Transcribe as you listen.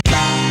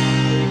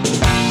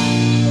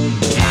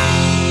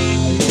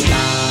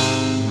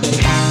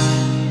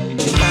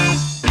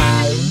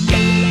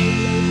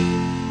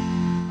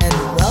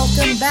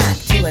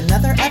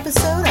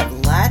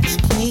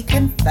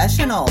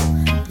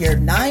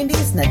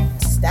90s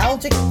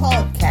Nostalgic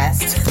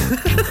Podcast.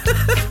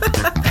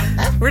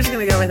 We're just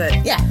going to go with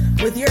it. Yeah,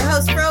 with your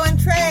hosts, Fro and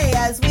Trey,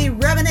 as we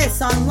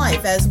reminisce on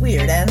life as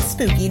weird and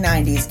spooky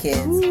 90s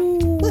kids.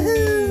 Ooh.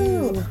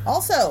 Woohoo!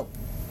 Also,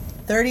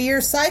 30-year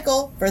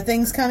cycle for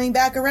things coming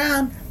back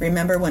around.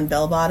 Remember when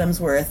bell-bottoms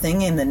were a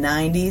thing in the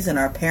 90s and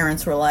our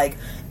parents were like,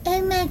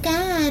 oh my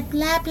god,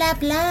 blah, blah,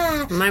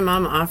 blah. My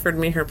mom offered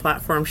me her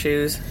platform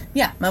shoes.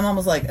 Yeah, my mom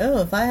was like, oh,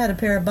 if I had a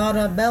pair of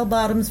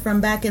bell-bottoms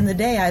from back in the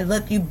day, I'd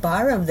let you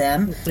borrow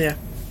them. Yeah.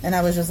 And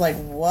I was just like,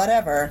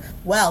 whatever.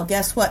 Well,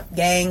 guess what,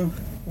 gang?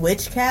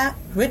 Witchcraft?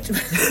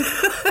 Witchcraft?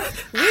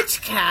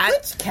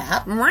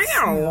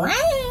 Meow.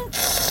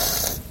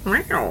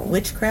 Meow.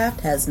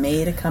 Witchcraft has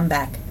made a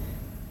comeback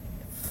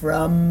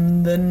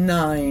from the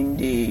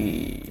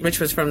 90s. Which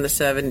was from the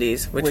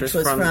 70s. Which was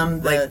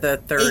from the, like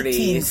the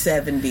 30s.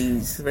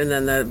 1870s.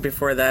 And then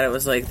before that, it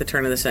was like the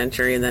turn of the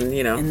century. And then,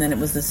 And then it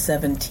was the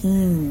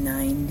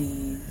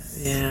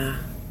 1790s. Yeah.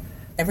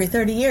 Every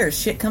 30 years,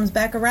 shit comes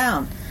back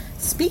around.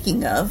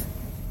 Speaking of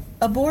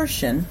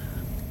abortion.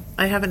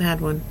 I haven't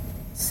had one.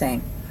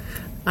 Same.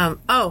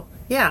 Oh,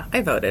 yeah,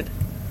 I voted.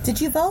 Did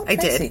you vote,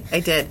 Tracy?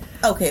 I did.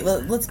 Okay, well,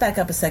 let's back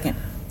up a second.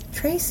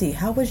 Tracy,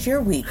 how was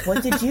your week?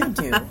 What did you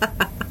do?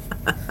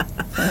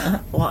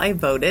 Well, I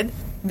voted.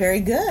 Very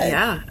good.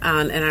 Yeah,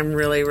 and I'm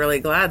really, really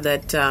glad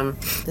that... the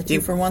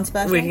 2-for-1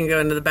 special? We can go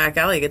into the back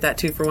alley, get that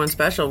 2-for-1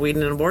 special, weed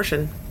and an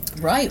abortion.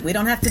 Right. We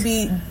don't have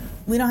to,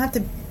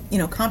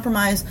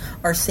 compromise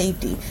our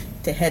safety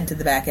to head to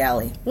the back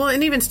alley. Well,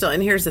 and even still,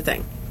 and here's the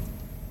thing.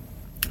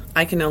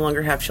 I can no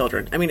longer have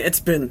children. I mean, it's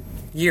been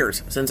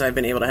years since I've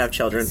been able to have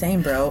children.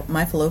 Same, bro.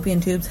 My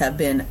fallopian tubes have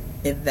been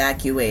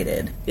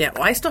evacuated. Yeah,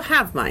 well, I still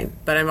have mine,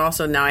 but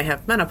I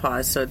have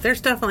menopause, so there's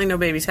definitely no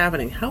babies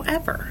happening.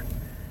 However,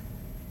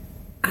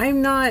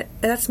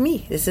 that's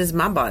me. This is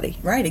my body.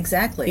 Right,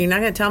 exactly. You're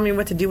not going to tell me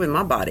what to do with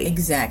my body.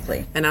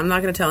 Exactly. And I'm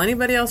not going to tell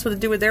anybody else what to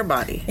do with their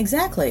body.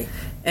 Exactly.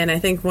 And I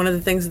think one of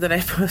the things that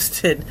I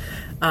posted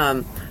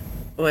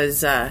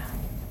was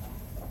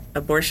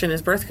abortion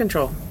is birth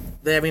control.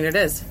 I mean, it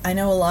is. I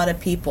know a lot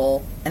of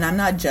people, and I'm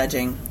not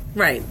judging.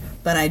 Right.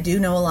 But I do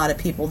know a lot of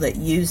people that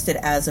used it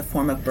as a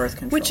form of birth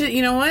control. Which,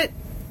 you know what?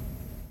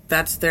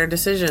 That's their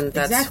decision.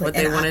 That's exactly what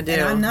they want to do.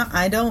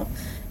 And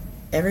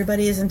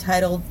everybody is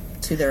entitled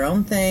to their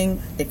own thing.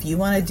 If you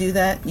want to do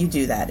that, you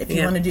do that. If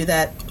you want to do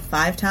that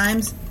 5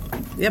 times,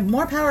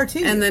 more power to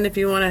you. And then if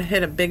you want to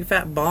hit a big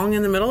fat bong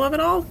in the middle of it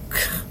all,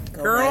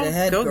 go right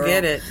ahead, girl.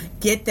 Get it.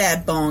 Get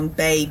that bong,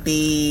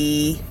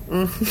 baby.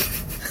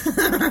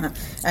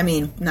 I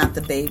mean, not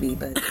the baby,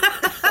 but...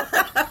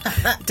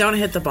 Don't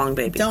hit the bong,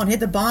 baby. Don't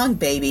hit the bong,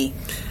 baby.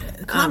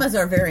 Commas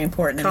are very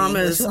important.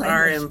 Commas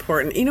are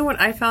important. You know what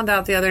I found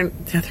out the other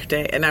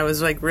day, and I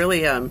was like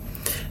really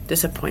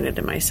disappointed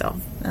in myself.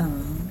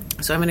 Oh.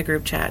 So I'm in a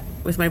group chat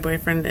with my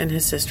boyfriend and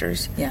his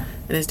sisters, and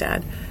his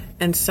dad,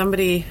 and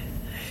somebody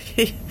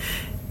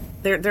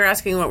they're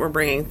asking what we're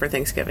bringing for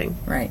Thanksgiving,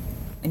 right?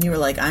 And you were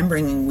like, "I'm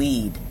bringing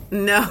weed."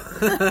 No,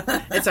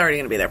 it's already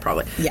going to be there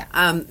probably. Yeah.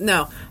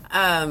 No.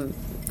 And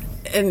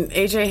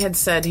AJ had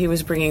said he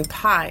was bringing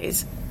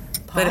pies.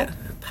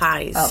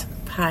 Pies. Oh.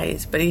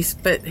 Pies. But his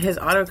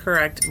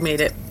autocorrect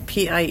made it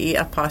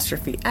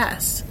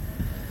PIE''S.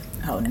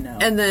 Oh, no.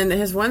 And then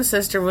his one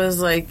sister was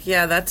like,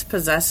 yeah, that's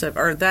possessive,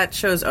 or that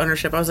shows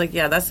ownership. I was like,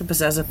 yeah, that's the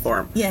possessive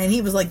form. Yeah, and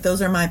he was like,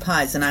 those are my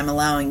pies, and I'm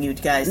allowing you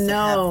guys to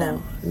have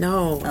them.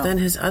 No. Oh. Then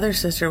his other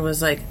sister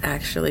was like,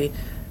 actually,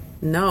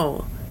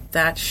 no,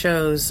 that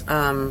shows,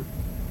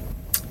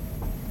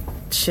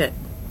 shit.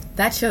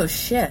 That shows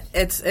shit.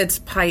 It's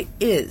pie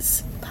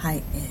is.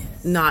 Pie is.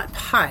 Not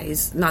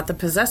pies, not the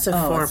possessive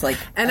form. It's like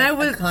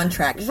a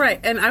contraction. Right,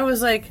 and I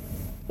was like,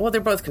 well,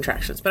 they're both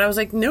contractions. But I was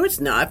like, no, it's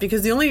not,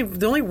 because the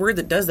only word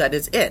that does that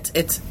is it.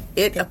 It's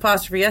it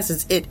apostrophe S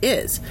is it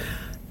is.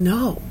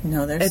 No,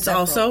 there's it's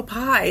several. Also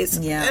pies.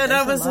 Yeah, and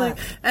I was like,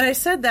 and I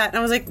said that, and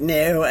I was like,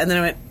 no, and then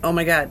I went, oh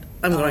my god,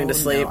 I'm going to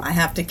sleep. No, I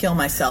have to kill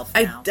myself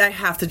now. I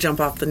have to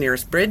jump off the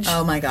nearest bridge.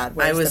 Oh my god,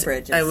 where's the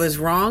bridge? I was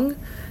wrong.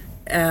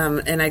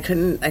 And I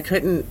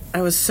couldn't,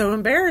 I was so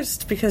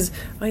embarrassed because,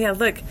 oh yeah,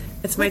 look,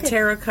 it's my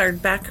tarot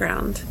card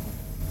background.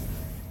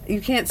 You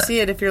can't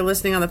see it if you're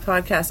listening on the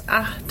podcast.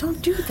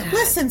 Don't do that.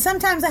 Listen,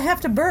 sometimes I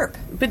have to burp.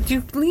 But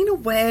you lean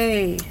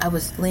away. I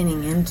was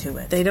leaning into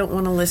it. They don't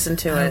want to listen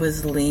to it. I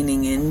was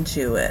leaning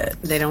into it.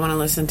 They don't want to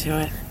listen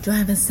to it. Do I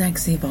have a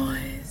sexy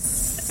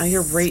voice? Oh,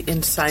 you're right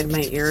inside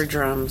my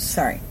eardrums.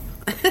 Sorry.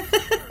 All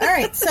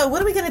right, so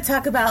what are we going to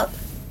talk about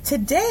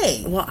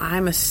today? Well,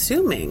 I'm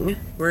assuming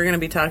we're going to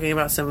be talking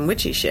about some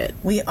witchy shit.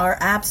 We are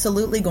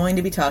absolutely going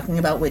to be talking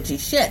about witchy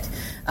shit.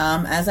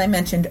 As I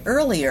mentioned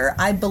earlier,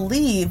 I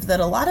believe that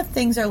a lot of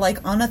things are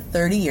like on a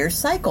 30-year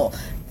cycle.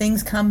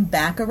 Things come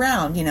back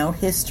around.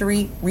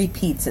 History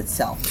repeats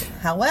itself.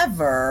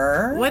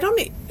 However... Well,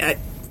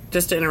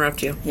 just to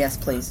interrupt you. Yes,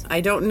 please.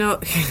 I don't know...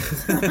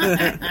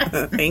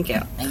 Thank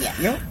you. Yeah,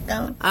 you're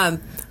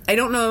welcome. I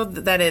don't know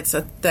that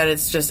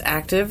it's just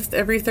active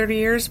every 30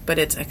 years, but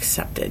it's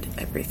accepted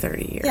every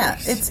 30 years. Yeah,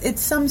 it's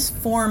some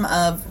form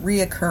of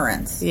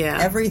reoccurrence. Yeah.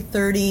 Every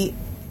 30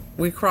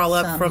 We crawl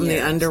up some from the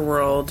years.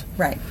 underworld.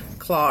 Right.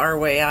 Claw our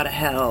way out of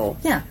hell.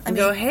 Yeah, And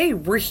go, hey,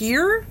 we're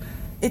here?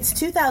 It's And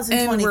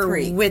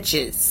 2023. we're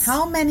witches.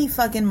 How many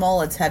fucking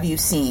mullets have you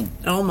seen?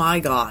 Oh, my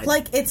God.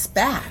 Like, it's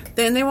back.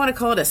 Then they want to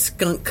call it a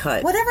skunk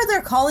cut. Whatever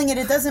they're calling it,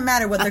 it doesn't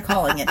matter what they're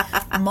calling it.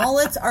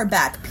 Mullets are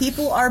back.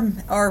 People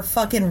are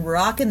fucking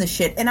rocking the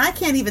shit. And I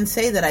can't even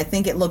say that I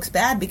think it looks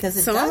bad because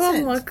it Some doesn't. of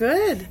them look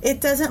good. It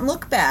doesn't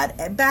look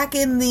bad. Back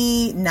in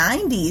the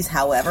 90s,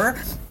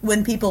 however,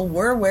 when people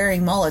were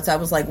wearing mullets, I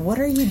was like, what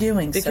are you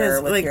doing, Because,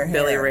 sir, with like, your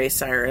hair? Billy Ray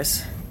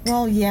Cyrus.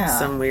 Well, yeah.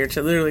 Some weird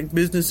shit. They're like,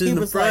 business He in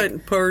the was front like-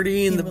 and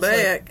party in He the was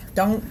back. like,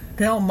 don't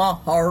tell my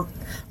heart,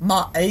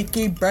 my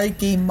achy,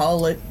 breaky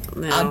mullet.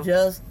 No. I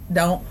just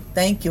don't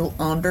think you'll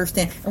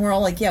understand. And we're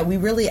all like, yeah, we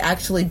really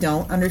actually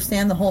don't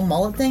understand the whole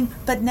mullet thing.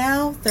 But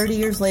now, 30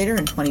 years later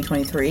in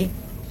 2023,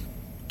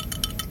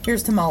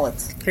 here's to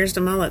mullets. Here's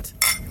the mullet.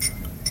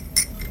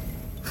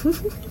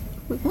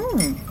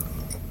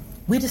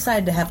 We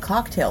decided to have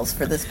cocktails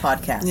for this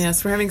podcast.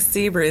 Yes, we're having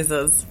sea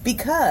breezes.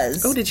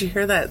 Because... Oh, did you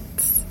hear that?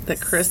 The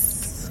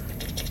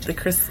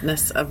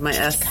crispness of my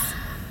S.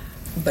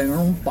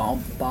 Boom,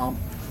 bomb, bomb.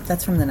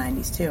 That's from the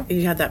 90s, too.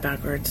 You had that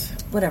backwards.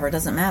 Whatever, it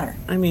doesn't matter.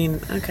 I mean,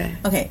 okay.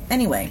 Okay,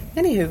 anyway.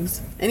 Anywho's.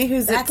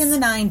 Back in the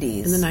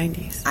 90s. In the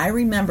 90s. I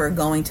remember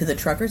going to the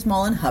Truckers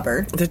Mall in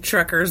Hubbard. The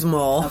Truckers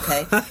Mall.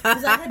 Okay.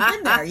 Because I had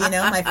been there, you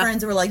know. My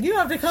friends were like, you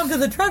have to come to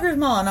the Truckers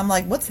Mall. And I'm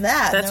like, what's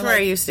that? That's And where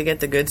they're I used to get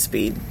the good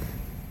speed.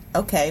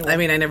 like, okay. Well, I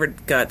mean, I never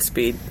got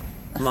speed,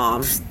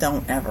 Mom.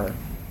 don't ever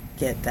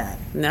get that.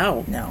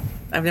 No. No.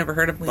 I've never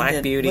heard of We Black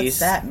did- Beauties. What's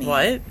that mean?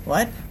 What?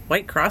 What?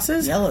 White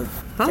crosses? Yellow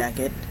Huh?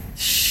 jacket.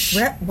 Shh.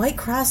 White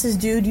crosses,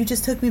 dude. You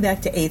just took me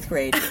back to 8th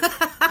grade.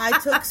 I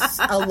took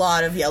a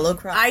lot of yellow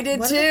crosses. I did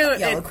What too. about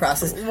yellow It-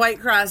 crosses. White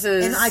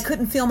crosses. And I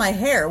couldn't feel my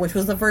hair, which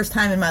was the first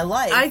time in my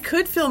life. I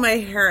could feel my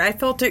hair. I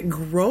felt it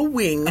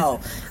growing. Oh,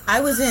 I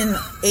was in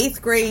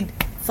 8th grade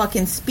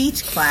fucking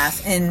speech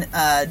class, and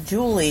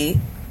Julie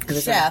It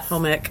was Chef,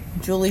 Home ec.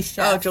 Julie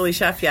Chef, Oh, Julie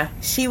Chef, yeah.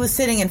 she was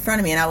sitting in front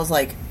of me, and I was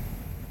like,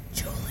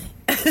 Julie.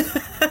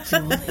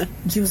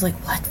 And she was like,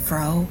 what,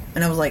 Fro?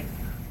 And I was like,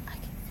 I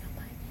can feel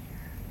my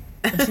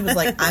hair. And she was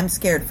like, I'm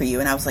scared for you.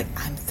 And I was like,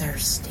 I'm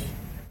thirsty.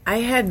 I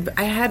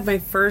had my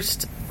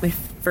first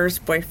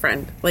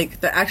boyfriend, like,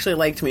 that actually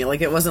liked me.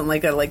 Like, it wasn't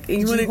like you want Did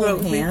to you go out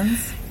hold with me?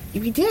 hands?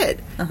 We did,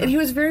 and he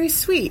was very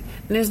sweet.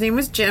 And his name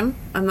was Jim.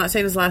 I'm not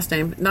saying his last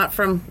name. Not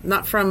from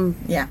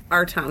Yeah.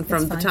 our town,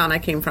 from It's the fine. town I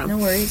came from. No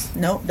worries.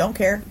 No, don't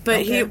care. But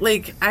Don't care.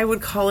 like, I would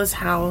call his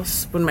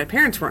house when my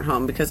parents weren't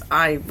home because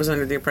I was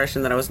under the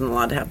impression that I wasn't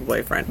allowed to have a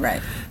boyfriend.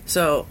 Right.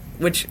 So,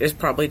 which is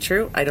probably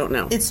true. I don't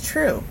know. It's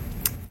true.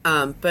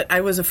 But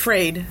I was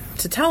afraid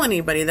to tell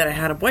anybody that I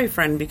had a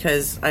boyfriend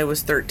because I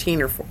was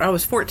 13 or I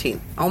was 14,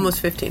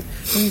 almost 15.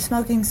 Were you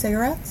smoking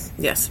cigarettes?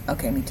 Yes.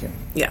 Okay, me too.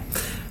 Yeah.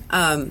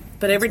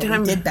 But every What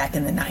time we did back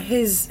in the night.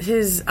 his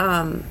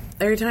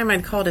every time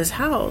I'd called his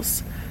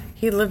house,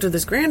 he lived with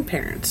his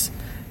grandparents.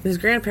 His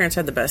grandparents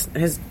had the best.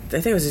 I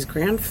think it was his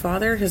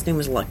grandfather. His name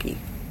was Lucky.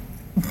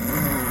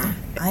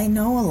 I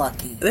know a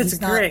Lucky. That's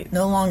He's not great.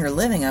 no longer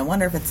living. I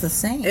wonder if it's the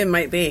same. It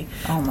might be.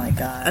 Oh my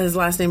god. His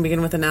last name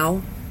began with an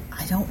L.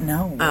 I don't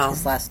know what Oh,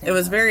 his last name it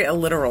was very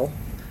alliteral.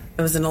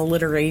 It was an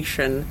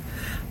alliteration.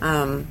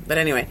 But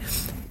anyway,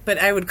 but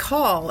I would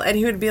call and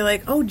he would be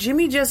like, "Oh,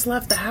 Jimmy just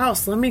left the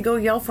house. Let me go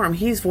yell for him.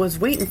 He was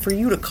waiting for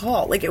you to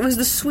call." Like, it was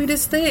the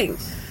sweetest thing.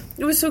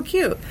 It was so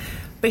cute.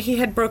 But he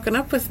had broken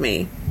up with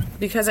me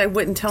because I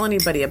wouldn't tell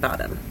anybody about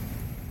him.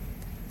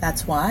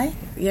 That's why?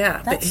 Yeah,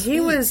 but That's he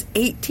sweet. was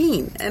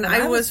 18 and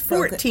I was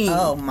 14.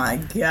 Oh my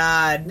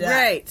god.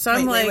 Right, so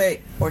I'm like-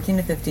 wait. 14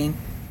 to 15,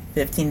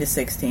 15 to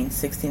 16,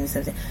 16 to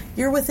 17.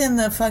 You're within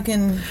the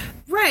fucking...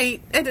 Right,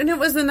 and it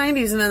was the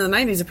 90s, and in the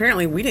 90s,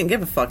 apparently, we didn't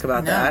give a fuck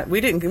about No. that.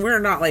 We're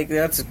not like,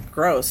 that's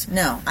gross.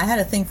 No, I had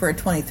a thing for a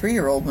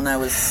 23-year-old when I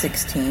was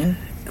 16.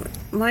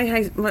 My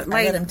I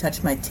let him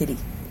touch my titty.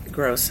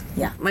 gross.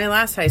 Yeah. My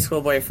last high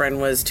school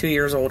boyfriend was 2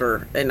 years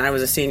older, and I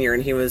was a senior,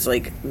 and he was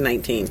like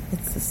 19.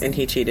 It's the same. And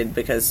he cheated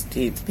because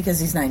he... Because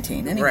he's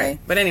 19. Anyway, Right.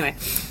 But anyway,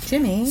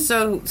 Jimmy,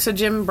 so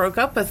Jim broke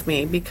up with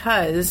me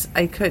because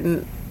I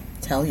couldn't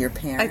tell your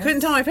parents. I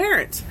couldn't tell my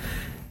parents.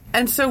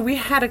 And so we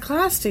had a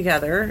class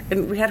together,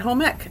 and we had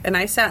home ec, and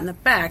I sat in the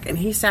back, and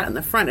he sat in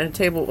the front at a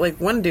table. Like,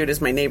 one dude is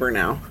my neighbor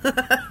now.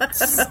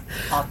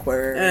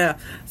 Awkward. Yeah.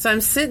 So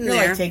I'm sitting You're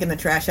there. like taking the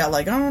trash out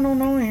like, oh,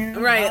 no, here.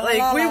 Right, La, like,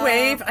 la, we la.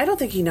 wave. I don't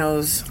think he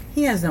knows.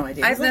 He has no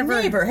idea. I've He's like,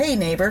 never- Neighbor, hey,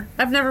 neighbor.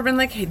 I've never been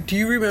like, hey, do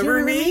you Do you remember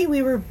remember me?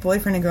 We were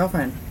boyfriend and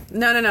girlfriend.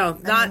 No, I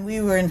not... mean,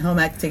 we were in home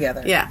ec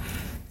together. Yeah.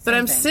 But Same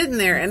I'm thing. sitting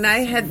there, and I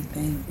had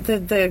thing.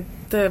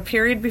 the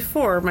period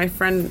before, my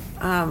friend,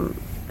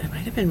 it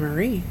might have been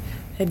Marie,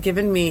 had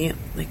given me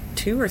like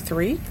 2 or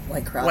 3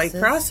 White crosses.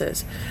 white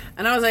crosses.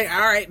 And I was like, all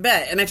right,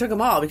 bet. And I took them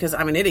all because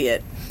I'm an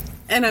idiot.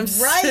 And I'm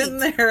sitting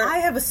Right. there. I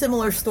have a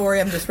similar story.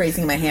 I'm just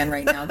raising my hand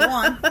right now. Go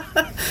on.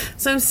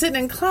 So I'm sitting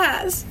in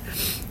class.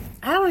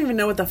 I don't even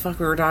know what the fuck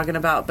we were talking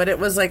about, but it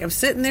was like I'm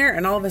sitting there,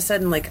 and all of a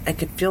sudden, like, I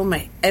could feel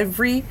my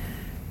every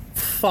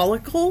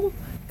follicle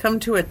come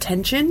to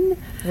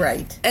attention.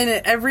 Right. And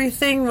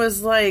everything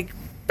was like,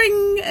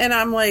 bing! And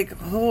I'm like,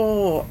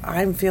 oh,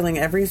 I'm feeling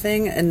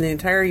everything in the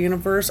entire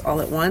universe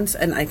all at once.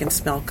 And I can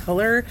smell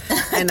color.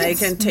 And I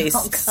can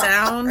taste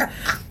sound.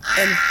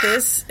 And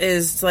this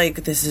is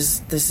like,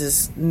 this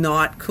is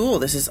not cool.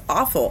 This is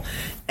awful.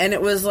 And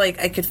it was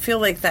like, I could feel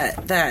like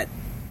that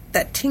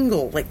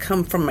tingle like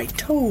come from my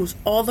toes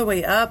all the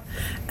way up.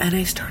 And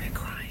I started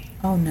crying.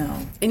 Oh, no.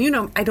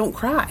 And I don't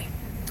cry.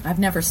 I've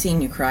never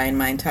seen you cry in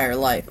my entire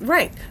life.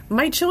 Right.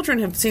 My children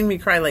have seen me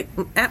cry. Like,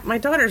 my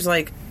daughter's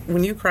like,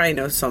 when you cry, I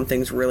know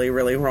something's really,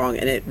 really wrong,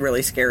 and it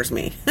really scares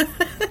me.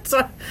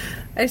 So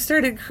I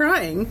started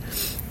crying,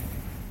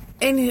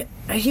 and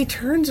he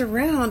turns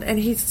around, and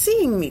he's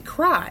seeing me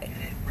cry.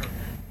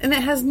 And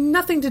it has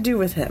nothing to do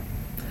with him.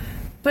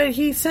 But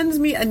he sends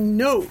me a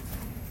note,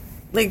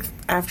 like,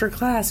 after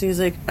class. He's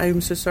like, I'm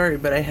so sorry,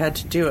 but I had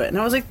to do it. And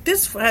I was like,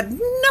 this had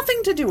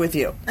nothing to do with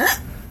you.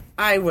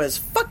 I was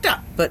fucked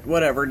up, but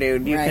whatever,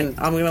 dude. I'm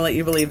going to let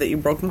you believe that you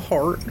broke my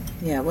heart.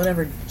 Yeah,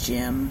 whatever,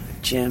 Jim.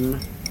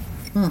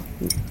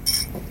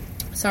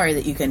 Sorry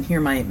that you can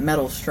hear my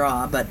metal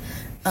straw, but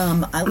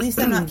at least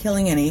I'm not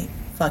killing any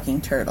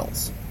fucking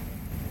turtles.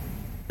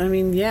 I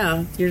mean,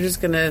 yeah, you're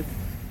just going to...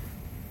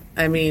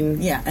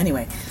 Yeah,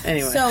 anyway.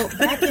 So,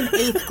 back in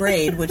 8th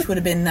grade, which would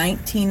have been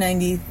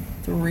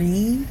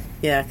 1993...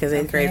 Yeah, because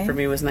 8th grade for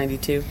me was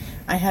 92.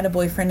 I had a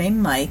boyfriend named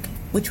Mike,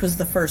 which was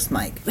the first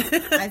Mike.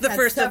 I've the had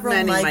first of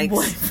many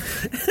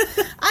Mikes.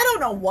 I don't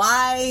know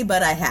why,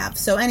 but I have.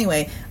 So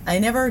anyway, I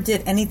never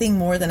did anything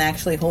more than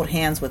actually hold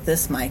hands with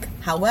this Mike.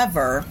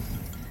 However,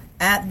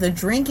 at the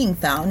drinking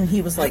fountain,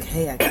 he was like,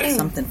 hey, I got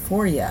something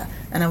for you.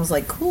 And I was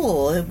like,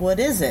 cool, what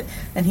is it?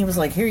 And he was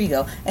like, here you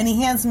go. And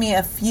he hands me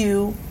a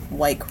few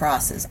white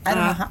crosses. I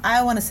don't know how,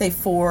 I want to say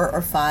 4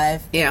 or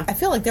 5. Yeah. I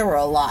feel like there were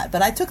a lot,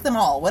 but I took them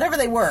all, whatever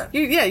they were.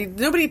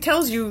 Nobody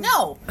tells you.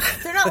 No.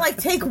 They're not like,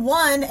 take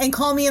one and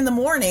call me in the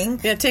morning.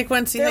 Yeah, take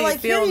one, see how you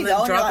feel, and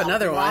then drop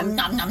another one.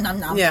 Nom, nom, nom,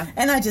 nom. Yeah.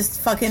 And I just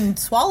fucking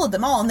swallowed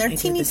them all, and they're I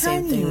teeny did the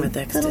same tiny. thing with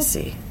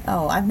ecstasy.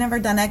 I've never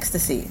done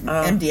ecstasy.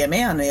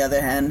 MDMA, on the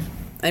other hand.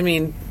 I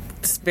mean,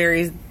 it's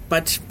very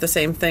much the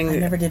same thing. I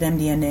never did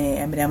MDMA.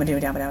 In the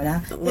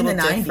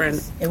 90s.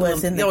 Different. It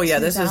was in the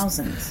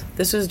 2000s.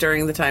 This was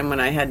during the time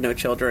when I had no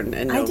children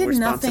and no responsibilities. I did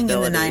nothing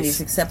in the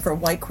 90s except for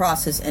white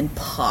crosses and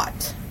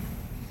pot.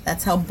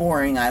 That's how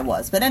boring I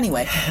was. But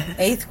anyway,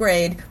 8th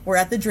grade, we're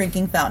at the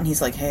drinking fountain.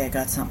 He's like, hey, I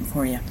got something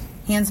for you.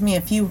 Hands me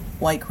a few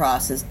white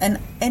crosses. And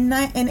in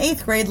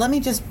 8th grade, let me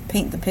just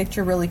paint the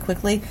picture really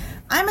quickly.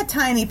 I'm a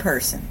tiny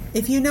person.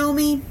 If you know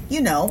me, you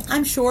know.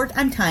 I'm short.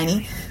 I'm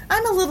tiny.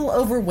 I'm a little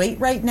overweight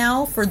right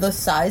now for the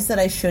size that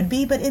I should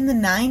be. But in the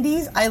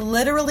 90s, I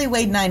literally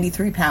weighed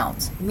 93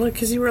 pounds. Well,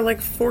 because you were like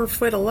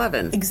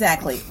 4'11".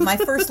 Exactly. My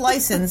first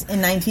license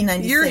in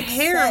 1996. Your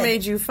hair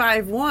made you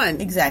 5'1".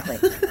 Exactly.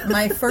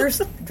 My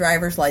first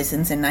driver's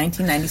license in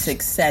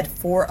 1996 said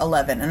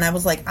 4'11", and I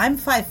was like, I'm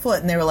 5 foot,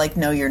 and they were like,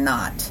 no, you're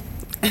not.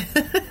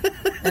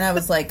 And I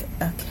was like,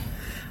 okay.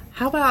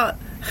 How about...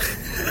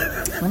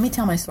 Let me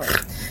tell my story.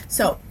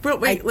 So,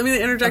 but wait, let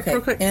me interject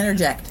real quick.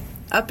 Interject.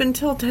 Up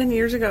until 10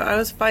 years ago, I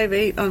was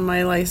 5'8" on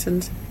my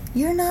license.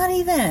 You're not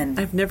even.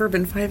 I've never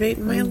been 5'8"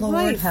 in my life.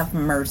 Lord have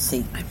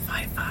mercy. I'm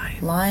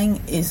 5'5".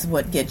 Lying is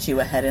what gets you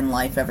ahead in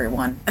life,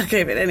 everyone.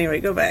 Okay, but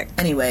anyway, go back.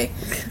 Anyway,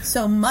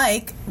 so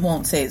Mike,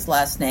 won't say his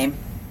last name,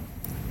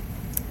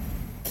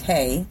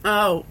 K.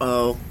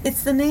 Oh.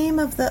 It's the name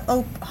of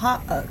the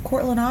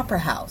Cortland Opera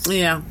House.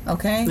 Yeah.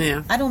 Okay?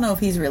 Yeah. I don't know if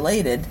he's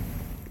related.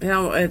 You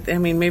know, I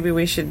mean, maybe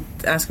we should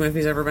ask him if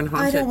he's ever been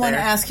haunted. I don't want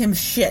to ask him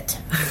shit.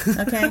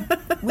 Okay?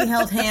 We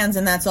held hands,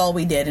 and that's all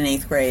we did in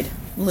 8th grade.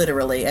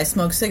 Literally. I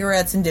smoked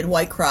cigarettes and did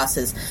white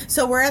crosses.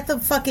 So we're at the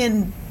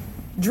fucking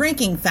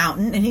drinking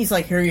fountain, and he's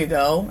like, here you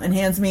go, and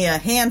hands me a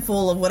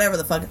handful of whatever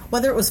the fuck.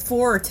 Whether it was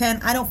 4 or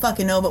 10, I don't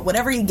fucking know, but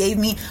whatever he gave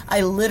me,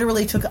 I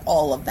literally took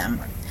all of them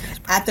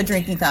at the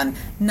drinking fountain.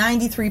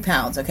 93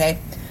 pounds, okay?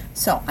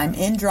 So, I'm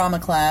in drama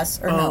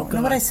class, or no, what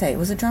did I say?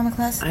 Was it drama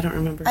class? I don't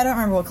remember. I don't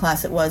remember what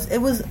class it was. It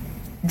was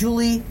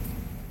Julie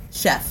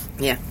Chef.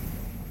 Yeah.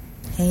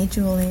 Hey,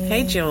 Julie.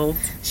 Hey, Jules.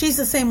 She's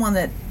the same one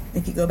that,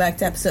 if you go back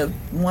to episode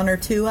 1 or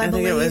 2, I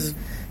believe. Think it was...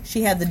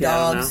 She had the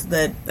dogs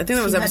that... I think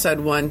that was episode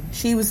 1.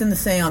 She was in the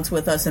seance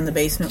with us in the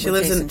basement. She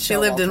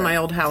lived in my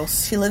old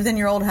house. She lived in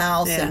your old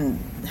house and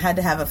had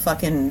to have a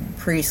fucking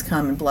priest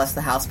come and bless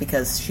the house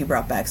because she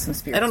brought back some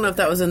spirits. I don't know if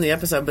that was in the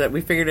episode, but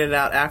we figured it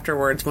out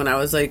afterwards when I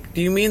was like,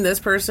 do you mean this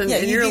person? Yeah,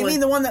 and you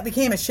mean the one that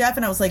became a chef?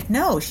 And I was like,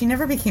 no, she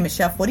never became a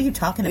chef. What are you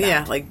talking about?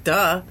 Yeah, like,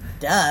 duh.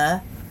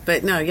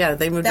 But no, yeah,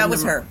 they moved. That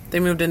was her. They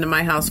moved into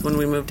my house when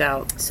we moved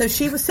out. So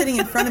she was sitting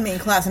in front of me in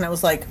class, and I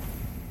was like,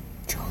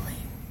 Jolie.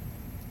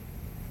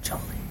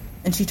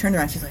 And she turned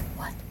around, she's like,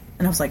 what?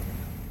 And I was like,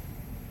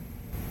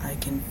 I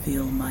can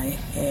feel my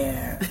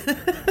hair.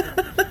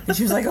 And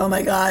she was like, oh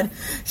my God,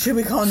 should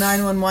we call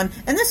 911?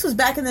 And this was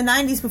back in the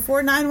 90s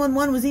before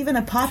 911 was even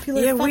a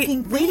popular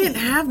fucking thing. We didn't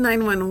have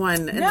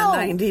 911 in the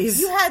 90s.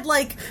 You had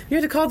You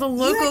had to call the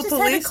local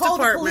police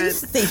department. The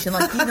police station,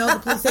 the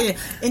police station.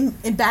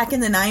 In back in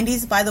the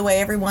 90s, by the way,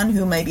 everyone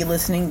who may be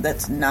listening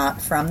that's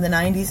not from the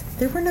 90s,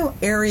 there were no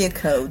area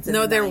codes in the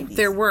 90s.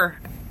 There were.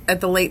 At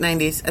the late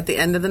 90s, at the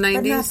end of the 90s.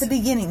 But not the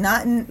beginning,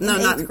 not in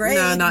 8th grade.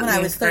 No, not when in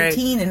I was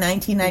 13 in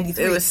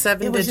 1993. It was 7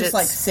 digits. It was just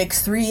like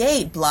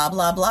 638, blah,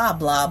 blah, blah,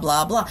 blah,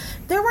 blah, blah.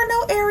 There were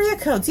no area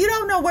codes. You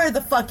don't know where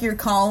the fuck you're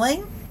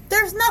calling.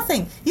 There's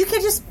nothing. You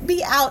could just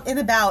be out and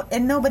about,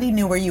 and nobody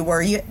knew where you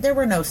were. There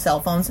were no cell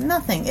phones,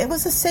 nothing. It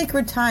was a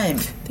sacred time.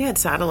 They had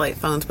satellite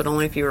phones, but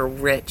only if you were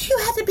rich. You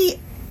had to be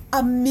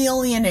a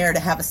millionaire to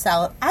have a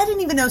satellite. I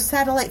didn't even know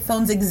satellite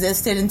phones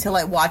existed until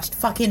I watched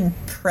fucking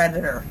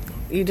Predator.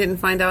 You didn't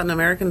find out in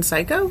American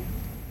Psycho?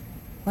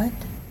 What?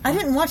 I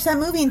didn't watch that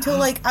movie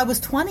until I was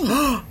 20.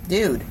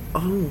 Dude.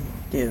 Oh.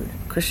 Dude.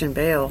 Christian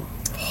Bale.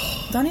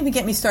 Don't even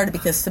get me started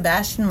because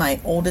Sebastian, my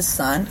oldest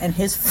son, and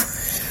his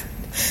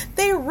friend,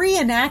 they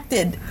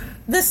reenacted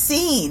the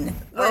scene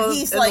where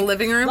he's in like the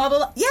living room? blah, blah,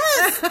 blah.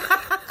 Yes. And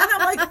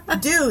I'm like,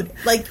 dude,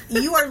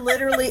 you are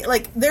literally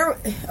there.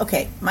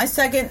 Okay, my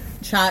second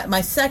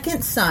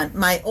son,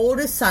 my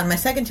oldest son, my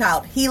second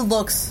child, he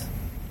looks.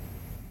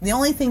 The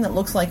only thing that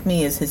looks like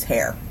me is his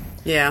hair.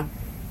 Yeah.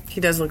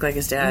 He does look like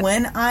his dad.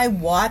 When I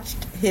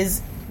watched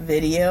his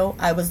video,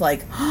 I was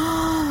like,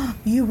 oh,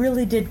 you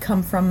really did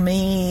come from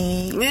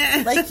me. You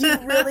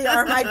really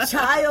are my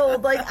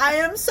child. I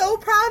am so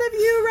proud of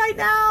you right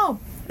now.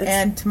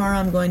 And tomorrow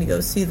I'm going to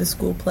go see the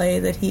school play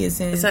that he is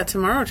in. Is that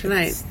tomorrow or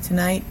tonight? It's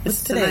tonight.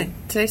 It's today. Tonight.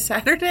 Today's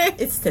Saturday?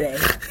 It's today.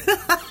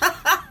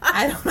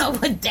 I don't know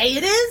what day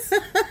it is.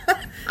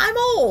 I'm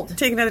old.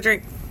 Take another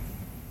drink.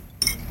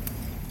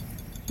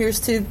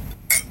 Here's to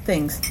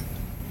things.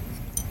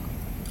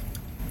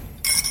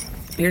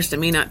 Here's to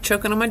me not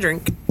choking on my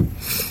drink.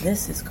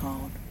 This is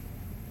called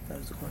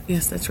rose quartz.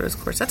 Yes, that's rose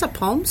quartz. That's a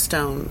palm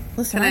stone.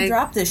 Listen, I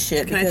dropped this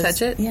shit. Can I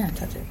touch it? Yeah,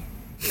 touch it.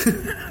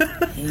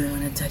 Hey, you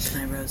want to touch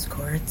my rose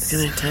quartz?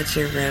 Can I touch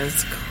your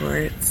rose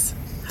quartz?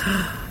 All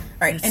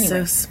right, it's anyway.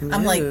 So smooth.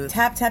 I'm like,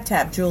 tap, tap,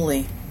 tap,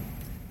 Julie.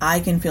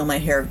 I can feel my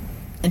hair.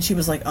 And she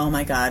was like, oh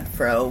my God,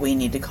 Fro, we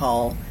need to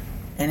call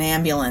an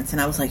ambulance. And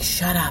I was like,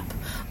 shut up.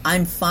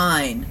 I'm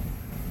fine.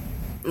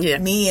 Yeah.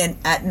 Me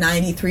at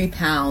 93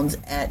 pounds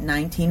at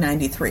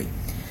 1993.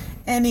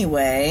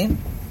 Anyway,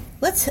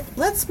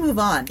 let's move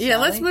on. Yeah,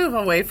 let's move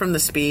away from the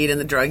speed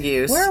and the drug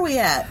use. Where are we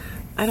at?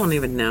 I don't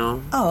even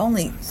know. Oh,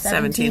 only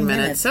 17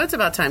 minutes. So it's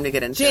about time to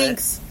get into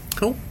Jinx. it.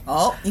 Cool.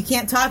 Oh, you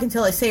can't talk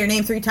until I say your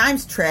name 3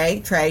 times.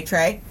 Trey.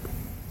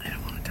 I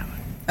don't want to talk.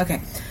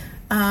 Okay.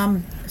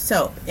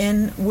 So,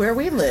 in where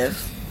we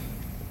live,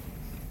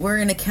 we're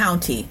in a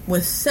county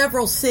with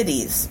several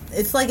cities.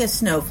 It's like a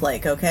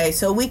snowflake, okay?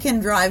 So we can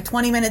drive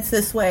 20 minutes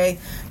this way,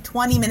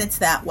 20 minutes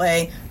that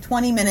way,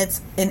 20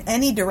 minutes in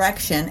any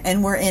direction,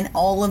 and we're in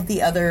all of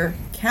the other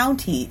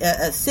county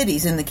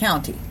cities in the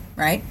county,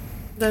 right?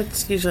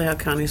 That's usually how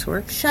counties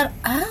work. Shut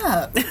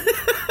up.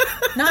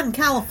 Not in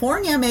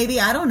California, maybe.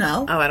 I don't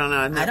know. Oh, I don't know.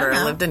 I've never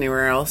lived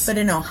anywhere else. But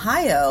in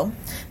Ohio,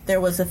 there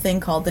was a thing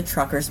called the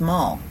Truckers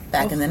Mall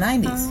back in the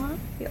 90s.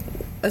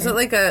 Is it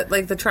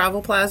like the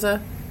Travel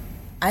Plaza?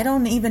 I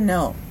don't even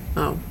know.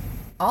 Oh.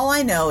 All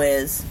I know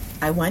is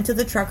I went to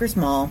the Truckers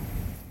Mall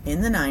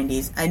in the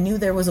 90s. I knew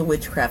there was a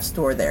witchcraft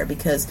store there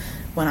because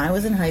when I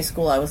was in high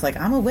school, I was like,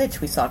 I'm a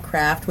witch. We saw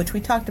Craft, which we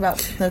talked about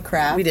the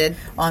Craft. We did.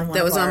 On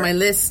that was on my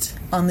list.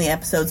 On the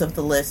episodes of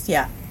the list,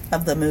 yeah,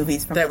 of the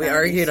movies from that the we 90s.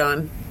 Argued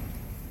on.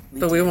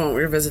 We won't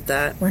revisit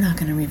that. We're not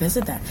going to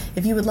revisit that.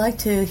 If you would like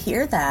to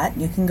hear that,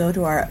 you can go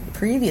to our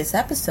previous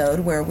episode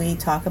where we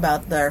talk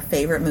about our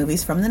favorite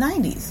movies from the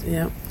 90s.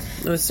 Yeah.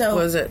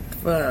 Was it...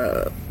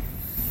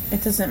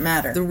 it doesn't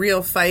matter. The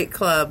Real Fight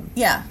Club.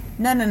 Yeah.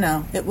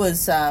 No. It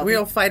was...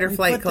 Real Fight or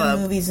Flight Club. Put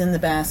the movies in the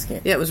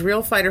basket. Yeah, it was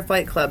Real Fight or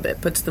Flight Club.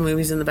 It puts the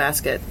movies in the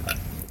basket.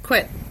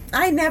 Quit.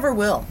 I never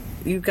will.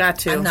 You got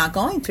to. I'm not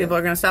going to. People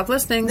are going to stop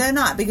listening. They're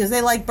not, because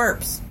they like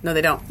burps. No,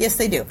 they don't. Yes,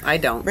 they do. I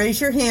don't.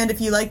 Raise your hand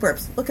if you like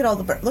burps. Look at all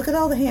the Look at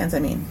all the hands, I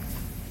mean.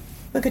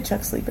 Look at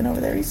Chuck sleeping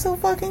over there. He's so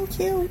fucking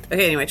cute.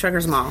 Okay, anyway,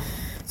 Truckers Mall.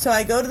 So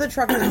I go to the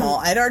Truckers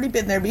Mall. I'd already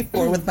been there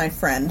before with my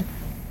friend.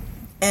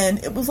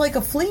 And it was like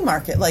a flea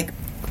market. Like,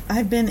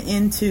 I've been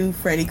into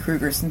Freddy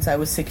Krueger since I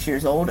was 6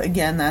 years old.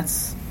 Again,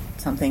 that's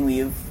something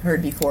we've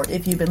heard before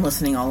if you've been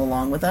listening all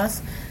along with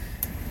us.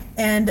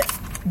 And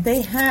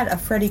they had a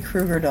Freddy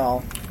Krueger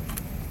doll.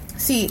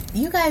 See,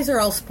 you guys are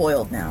all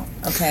spoiled now,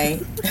 okay?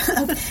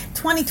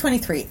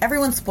 2023,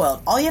 everyone's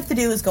spoiled. All you have to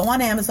do is go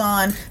on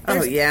Amazon.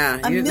 There's you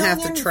didn't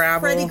have to travel.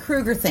 Freddy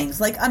Krueger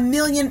things, like a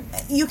million.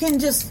 You can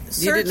just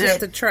search it. You didn't have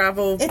to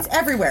travel. It's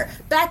everywhere.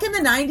 Back in the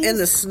 90s, in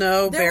the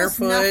snow, there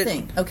barefoot. was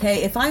nothing.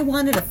 Okay, if I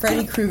wanted a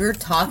Freddy Krueger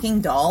talking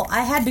doll,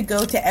 I had to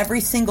go to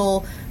every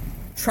single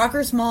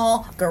Truckers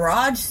Mall,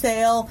 garage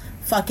sale,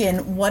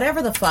 fucking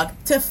whatever the fuck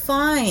to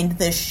find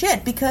this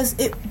shit because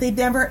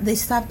they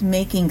stopped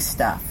making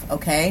stuff.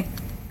 Okay,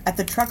 at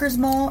the Truckers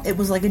Mall, it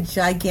was like a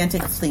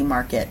gigantic flea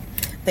market.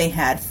 They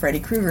had Freddy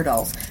Krueger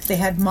dolls. They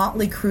had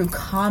Motley Crue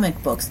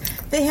comic books.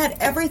 They had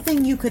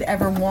everything you could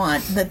ever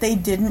want that they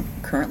didn't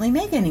currently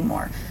make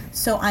anymore.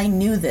 So I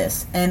knew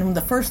this. And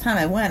the first time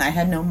I went, I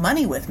had no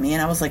money with me.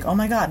 And I was like, oh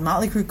my God,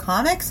 Motley Crue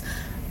comics?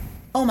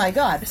 Oh my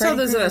God. I saw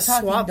those at a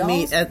swap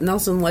meet at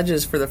Nelson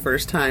Ledges for the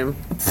first time.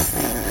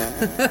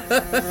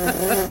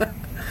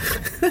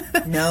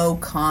 No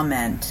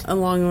comment.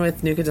 Along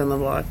with New Kids on the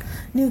Block.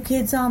 New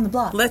Kids on the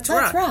Block. Let's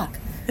rock.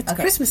 It's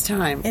Christmas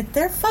time.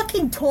 They're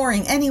fucking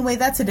touring. Anyway,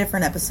 that's a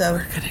different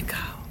episode. We're gonna go.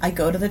 I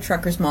go to the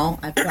Truckers Mall.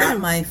 I've got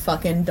my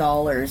fucking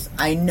dollars.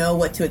 I know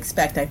what to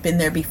expect. I've been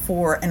there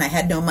before, and I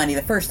had no money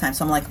the first time.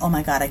 So I'm like, oh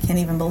my God, I can't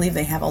even believe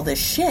they have all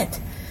this shit.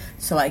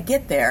 So I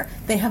get there.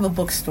 They have a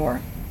bookstore.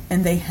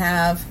 And they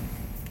have...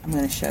 I'm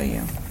going to show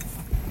you.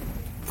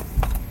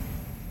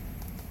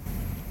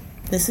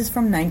 This is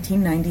from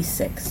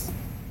 1996.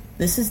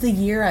 This is the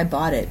year I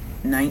bought it.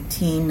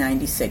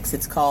 1996.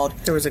 It's called...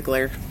 There was a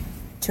glare.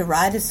 To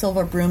Ride a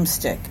Silver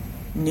Broomstick.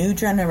 New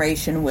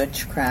Generation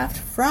Witchcraft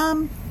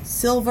from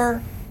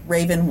Silver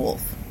Raven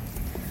Wolf.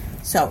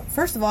 So,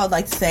 first of all, I'd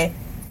like to say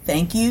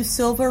thank you,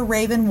 Silver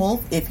Raven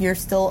Wolf, if you're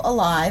still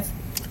alive.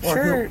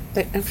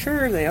 I'm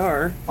sure they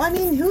are. Well, I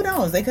mean, who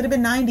knows? They could have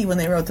been 90 when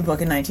they wrote the book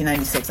in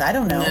 1996. I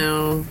don't know.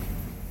 No.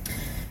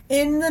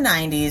 In the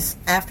 90s,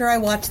 after I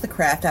watched The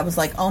Craft, I was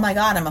like, oh my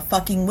God, I'm a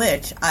fucking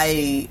witch.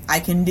 I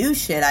can do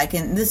shit.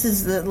 This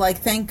is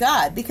thank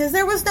God. Because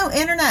there was no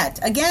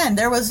internet. Again,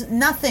 there was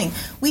nothing.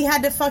 We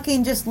had to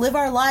fucking just live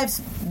our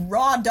lives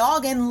raw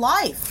dogging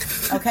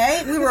life.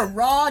 Okay? We were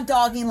raw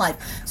dogging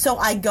life. So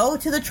I go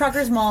to the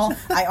Truckers Mall.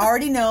 I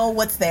already know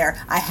what's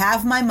there. I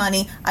have my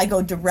money. I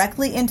go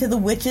directly into the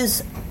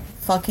witch's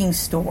fucking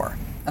store.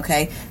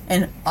 Okay?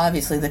 And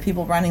obviously the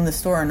people running the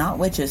store are not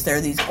witches. They're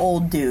these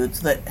old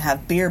dudes that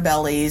have beer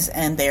bellies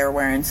and they're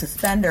wearing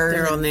suspenders.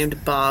 They're all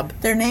named Bob.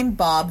 They're named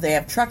Bob. They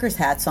have truckers'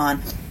 hats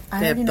on.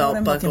 They have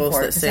belt buckles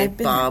that say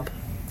Bob.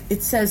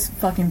 It says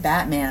fucking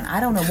Batman. I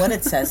don't know what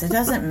it says. It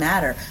doesn't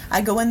matter.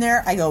 I go in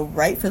there. I go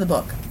right for the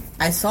book.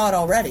 I saw it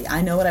already.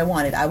 I know what I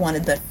wanted. I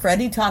wanted the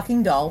Freddy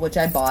talking doll, which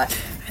I bought.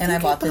 And I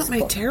bought this book. I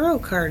bought my tarot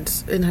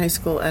cards in high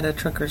school at a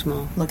Truckers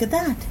Mall. Look at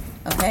that.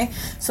 Okay?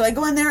 So I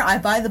go in there. I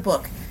buy the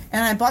book.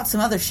 And I bought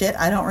some other shit.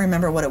 I don't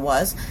remember what it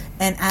was.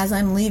 And as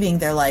I'm leaving,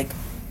 they're like,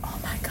 oh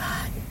my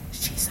God,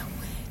 she's a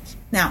witch.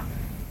 Now,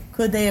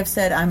 could they have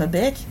said I'm a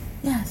bitch?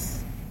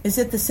 Yes. Is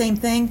it the same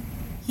thing?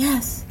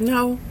 Yes.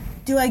 No.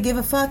 Do I give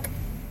a fuck?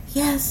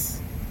 Yes.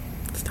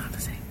 It's not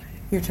the same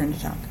thing. Your turn to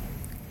talk.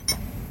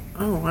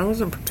 Oh, I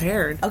wasn't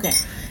prepared. Okay.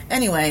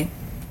 Anyway.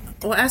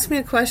 Well, ask me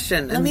a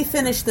question. Let me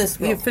finish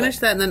this real quick. Finish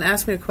that and then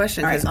ask me a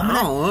question. All right,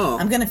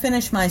 I'm going to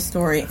finish my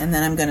story and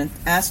then I'm going to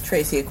ask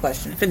Tracy a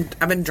question.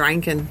 I've been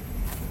drinking.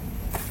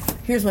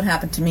 Here's what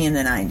happened to me in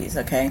the 90s,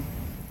 okay?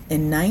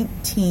 In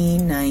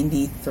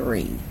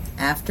 1993,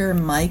 after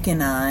Mike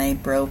and I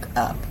broke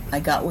up,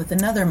 I got with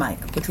another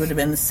Mike, which would have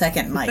been the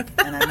second Mike,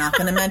 and I'm not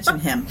going to mention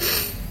him.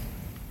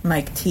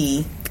 Mike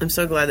T. I'm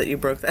so glad that you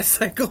broke that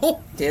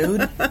cycle.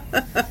 Dude.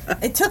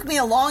 It took me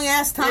a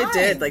long-ass time. It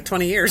did, like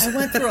 20 years. I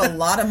went through a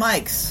lot of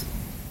Mikes.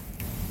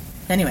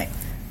 Anyway,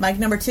 Mike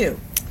number 2.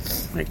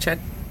 Mike check.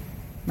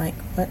 Mike,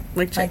 what?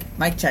 Mike check.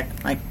 Mike check.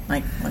 Mike.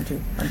 1, 2,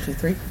 1, 2,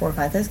 3, 4,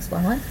 5, 6,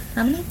 1, what?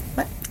 How many?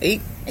 What?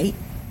 8. 8.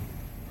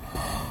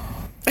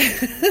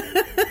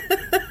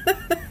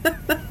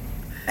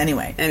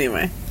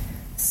 Anyway.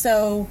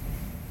 So,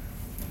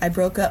 I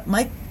broke up.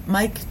 Mike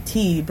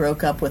T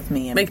broke up with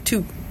me. And Mike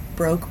 2.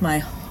 Broke my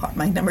heart.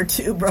 Mike number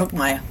 2 broke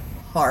my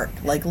heart.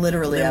 Like,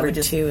 literally, number I would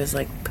just... 2 is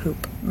like poop.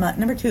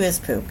 Number 2 is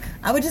poop.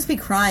 I would just be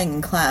crying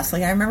in class.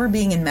 Like, I remember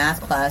being in math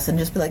class and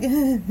just be like...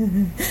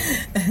 and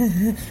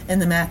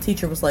the math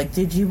teacher was like,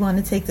 did you want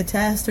to take the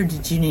test or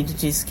did you need to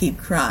just keep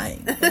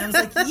crying? And I was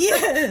like,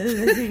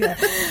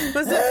 yes!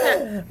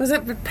 Was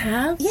it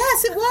Pav?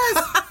 Yes, it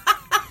was!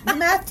 The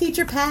math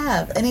teacher,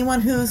 Pav. Anyone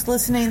who's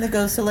listening that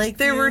goes to Lakeview...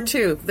 There were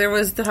 2. There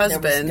was the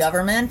husband. There was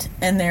government,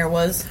 and there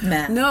was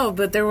math. No,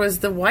 but there was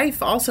the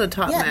wife also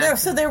taught math.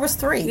 So there was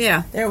 3.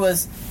 Yeah. There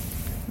was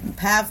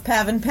Pav,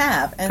 and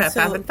Pav. And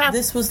Pav.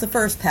 This was the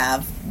first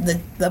Pav,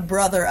 the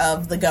brother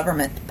of the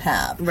government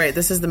Pav. Right,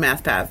 this is the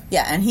math Pav.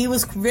 Yeah, and he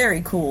was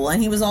very cool, and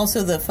he was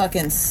also the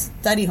fucking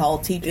study hall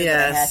teacher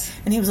that I had.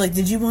 And he was like,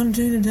 did you want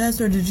to take the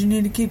test, or did you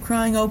need to keep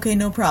crying? Okay,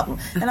 no problem.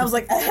 And I was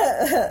like,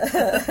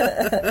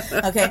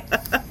 okay.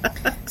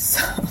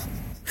 So,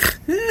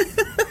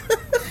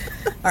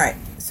 all right.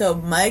 So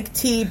Mike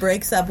T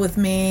breaks up with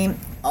me.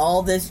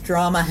 All this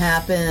drama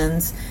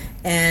happens.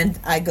 And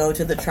I go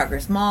to the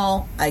Truckers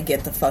Mall. I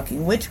get the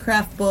fucking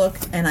witchcraft book.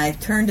 And I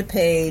turn to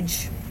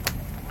page...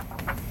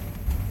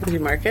 Did you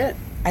mark it?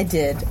 I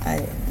did.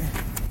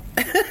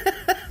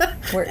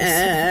 Where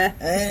is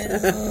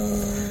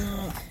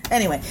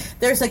Anyway,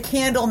 there's a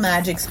candle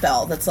magic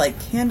spell that's like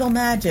candle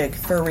magic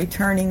for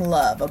returning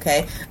love,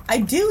 okay? I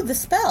do the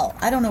spell.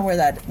 I don't know where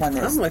that one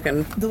is. I'm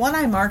looking. The one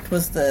I marked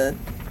was the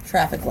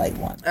traffic light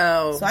one.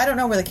 Oh. So I don't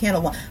know where the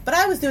candle one. But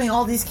I was doing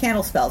all these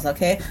candle spells,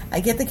 okay? I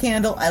get the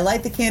candle, I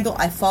light the candle,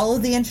 I follow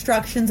the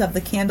instructions of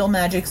the candle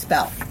magic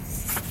spell.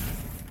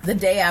 The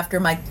day after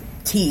my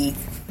T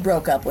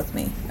broke up with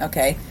me,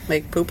 okay?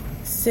 Make poop.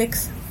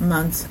 6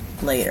 months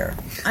later.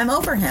 I'm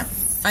over him.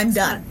 I'm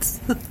done.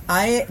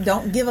 I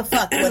don't give a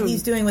fuck what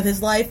he's doing with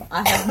his life.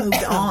 I have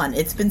moved on.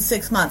 It's been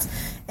 6 months.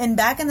 And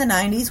back in the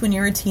 90s, when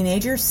you're a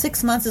teenager,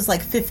 6 months is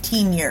like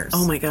 15 years.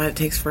 Oh my God, it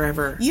takes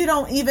forever. You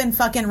don't even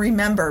fucking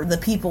remember the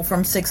people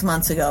from 6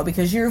 months ago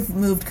because you've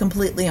moved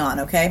completely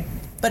on, okay?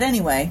 But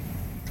anyway,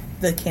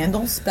 the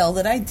candle spell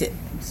that I did.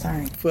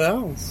 Sorry.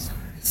 Well,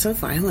 so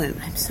violent.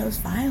 I'm so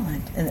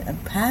violent and I'm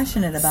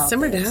passionate about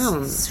Simmer this.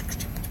 down.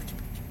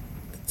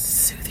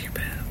 Soothe your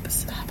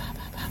boobs.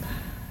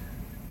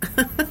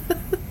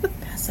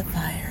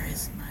 Pacifier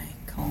is my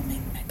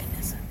calming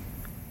mechanism.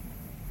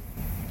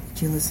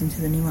 Did you listen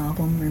to the new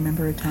album,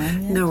 Remember a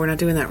Time, yet? No, we're not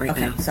doing that right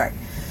Okay, now. sorry.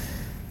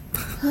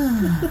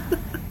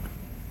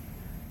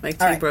 Mike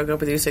T All right. broke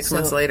up with you 6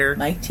 months So, later.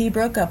 Mike T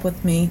broke up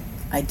with me.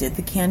 I did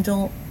the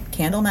candle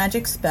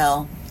magic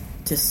spell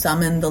to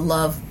summon the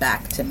love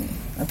back to me,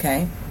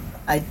 okay?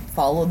 I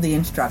followed the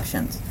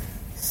instructions.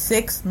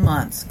 6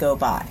 months go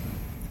by.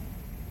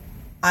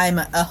 I'm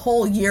a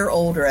whole year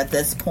older at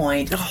this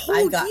point. A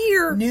whole I've got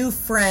year? new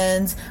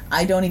friends.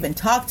 I don't even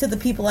talk to the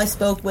people I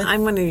spoke with.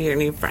 I'm one of your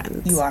new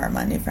friends. You are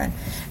my new friend.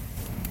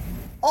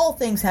 All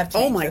things have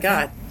changed. Oh my okay?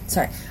 God.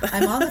 Sorry.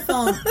 I'm on the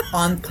phone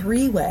on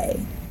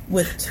three-way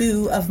with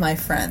two of my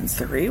friends.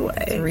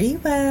 Three-way.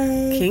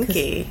 Three-way.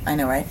 Kinky. 'Cause I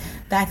know, right?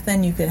 Back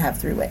then you could have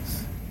three-way.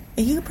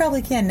 You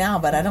probably can now,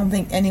 but I don't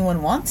think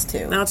anyone wants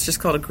to. Now it's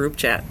just called a group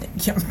chat.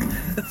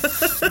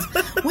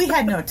 We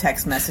had no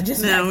text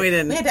messages. No, we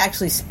didn't. We had to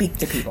actually speak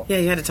to people. Yeah,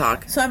 you had to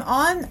talk. So I'm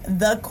on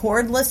the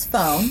cordless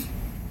phone,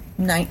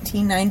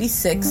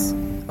 1996.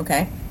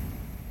 Okay.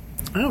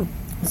 Oh,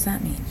 What's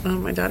that mean?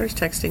 my daughter's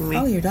texting me.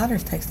 Oh, your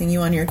daughter's texting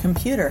you on your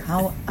computer.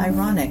 How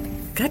ironic.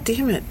 God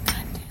damn it.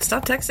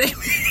 Stop texting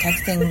me.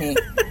 Texting me.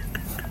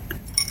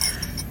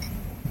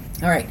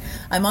 All right.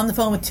 I'm on the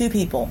phone with two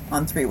people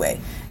on three-way,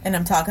 and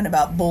I'm talking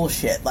about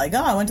bullshit. Like,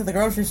 I went to the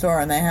grocery store,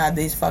 and they had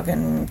these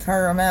fucking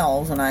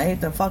caramels, and I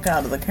ate the fuck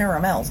out of the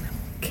caramels.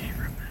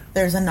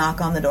 There's a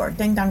knock on the door.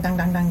 Ding, dong, dong,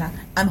 dong, dong, dong.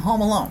 I'm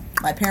home alone.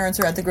 My parents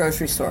are at the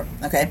grocery store,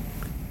 okay?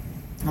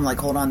 I'm like,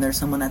 hold on, there's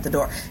someone at the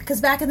door. Because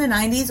back in the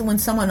 90s, when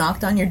someone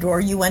knocked on your door,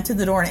 you went to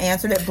the door and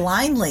answered it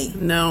blindly.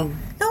 No,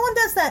 No one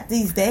does that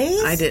these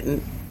days. I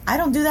didn't. I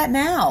don't do that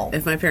now.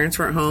 If my parents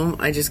weren't home,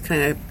 I just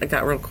I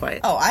got real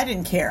quiet. Oh, I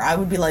didn't care. I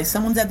would be like,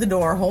 someone's at the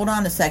door. Hold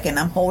on a second.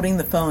 I'm holding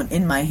the phone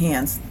in my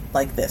hands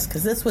like this.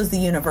 Because this was the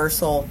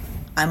universal,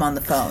 I'm on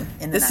the phone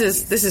in the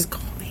 90s. This is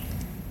call me.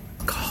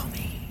 Call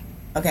me.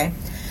 Okay.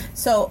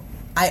 So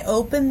I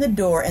open the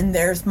door and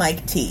there's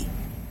Mike T.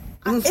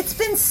 It's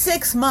been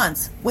 6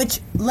 months, which,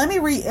 let me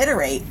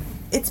reiterate,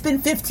 it's been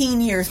 15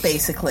 years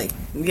basically.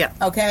 Yeah.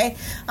 Okay?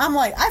 I'm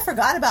like, I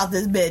forgot about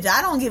this bitch.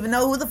 I don't even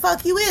know who the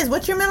fuck you is.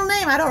 What's your middle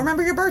name? I don't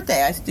remember your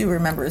birthday. I do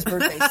remember his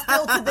birthday.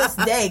 Still to this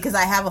day, because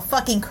I have a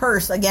fucking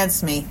curse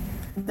against me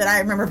that I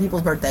remember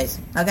people's birthdays.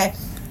 Okay?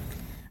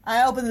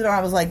 I opened the door.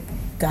 I was like,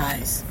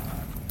 guys,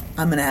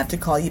 I'm going to have to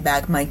call you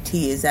back. Mike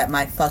T is at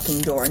my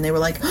fucking door. And they were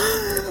like,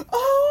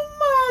 oh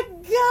my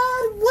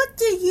God, what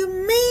do you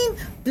mean?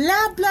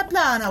 Blah, blah,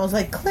 blah. And I was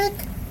like, click.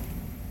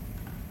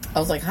 I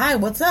was like, hi,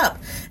 what's up?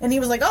 And he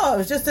was like, oh, I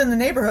was just in the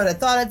neighborhood. I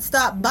thought I'd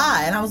stop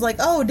by. And I was like,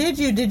 oh, did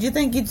you? Did you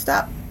think you'd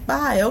stop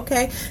by?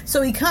 Okay.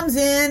 So he comes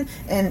in,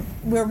 and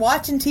we're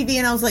watching TV,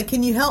 and I was like,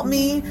 can you help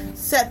me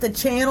set the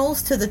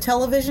channels to the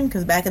television?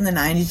 Because back in the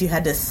 90s, you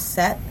had to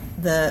set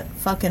the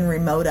fucking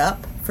remote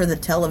up for the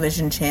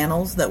television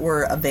channels that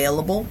were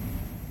available.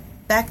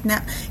 Back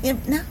now,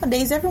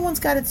 nowadays,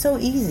 everyone's got it so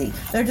easy.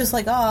 They're just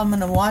like, oh, I'm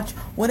going to watch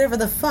whatever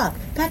the fuck.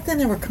 Back then,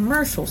 there were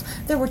commercials.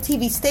 There were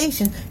TV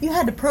stations. You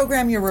had to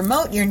program your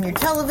remote, your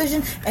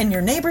television, and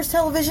your neighbor's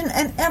television,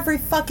 and every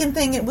fucking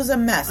thing. It was a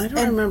mess. I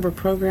don't remember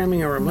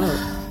programming a remote.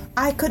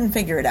 I couldn't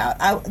figure it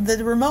out.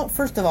 The remote,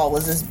 first of all,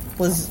 was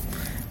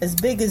as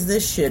big as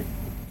this shit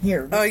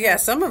here. Oh, yeah,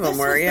 some of them This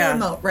were, is yeah. the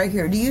remote right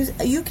here.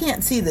 You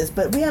can't see this,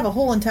 but we have a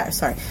whole entire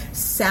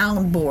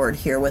soundboard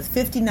here with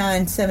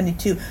 59,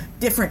 72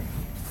 different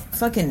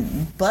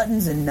fucking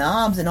buttons and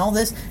knobs and all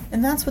this,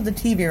 and that's what the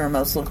TV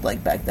remotes looked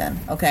like back then.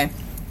 Okay,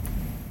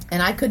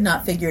 and I could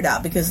not figure it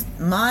out because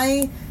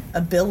my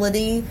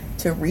ability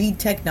to read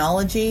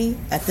technology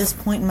at this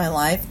point in my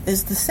life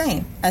is the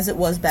same as it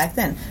was back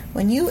then.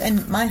 When you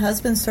and my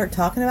husband start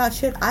talking about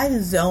shit, I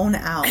zone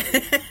out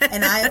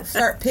and I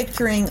start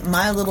picturing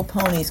My Little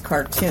Ponies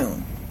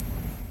cartoon.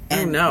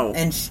 And,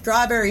 and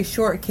Strawberry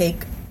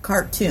Shortcake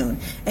cartoon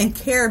and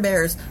Care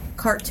Bears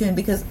cartoon,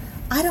 because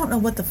I don't know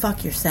what the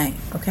fuck you're saying,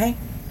 okay?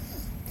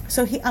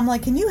 So I'm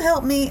like, can you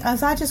help me?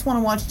 As I just want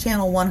to watch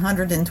channel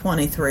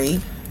 123.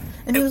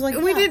 And he was like,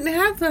 we didn't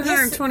have the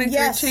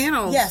 123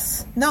 channels.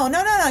 Yes. No,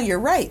 you're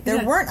right.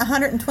 There weren't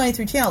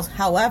 123 channels.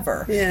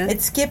 However,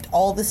 it skipped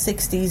all the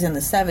 60s and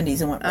the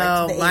 70s and went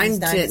right to the 80s,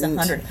 90s, and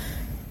 100.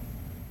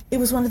 It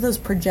was one of those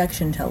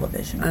projection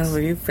televisions. Oh, were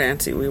you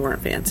fancy? We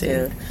weren't fancy.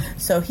 Dude.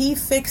 So he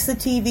fixed the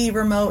TV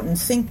remote and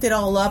synced it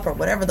all up or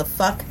whatever the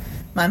fuck.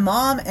 My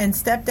mom and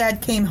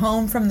stepdad came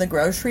home from the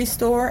grocery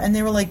store, and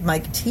they were like,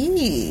 Mike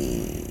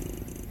T,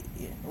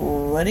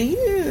 what are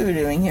you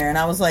doing here? And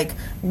I was like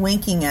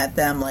winking at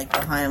them like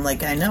behind,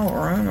 like, I know.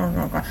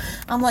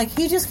 I'm like,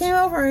 he just came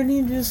over and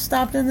he just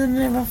stopped in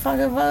the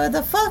fucking, what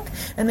the fuck?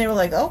 And they were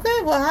like,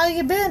 okay, well, how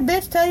you been,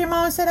 bitch? Tell your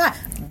mom I said hi.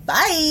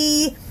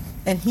 Bye.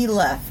 And he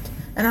left.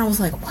 And I was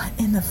like, what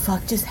in the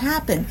fuck just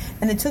happened?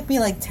 And it took me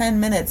like 10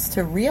 minutes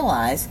to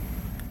realize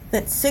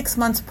that 6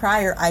 months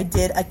prior I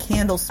did a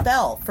candle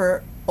spell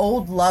for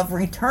old love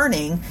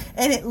returning,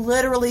 and it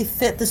literally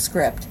fit the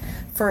script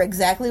for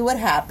exactly what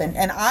happened.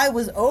 And I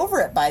was over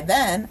it by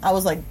then. I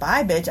was like,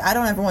 bye, bitch. I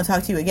don't ever want to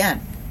talk to you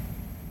again.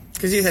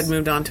 Because you had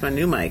moved on to a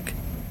new mic.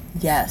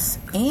 Yes.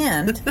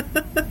 And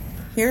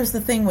here's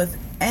the thing with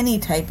any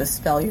type of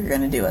spell you're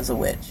going to do as a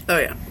witch. Oh,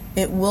 yeah.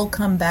 It will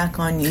come back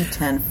on you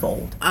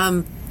tenfold.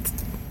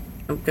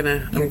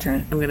 Your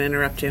turn. I'm gonna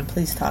interrupt you.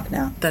 Please talk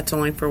now. That's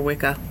only for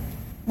Wicca.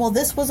 Well,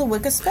 this was a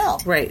Wicca spell.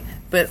 Right.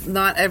 But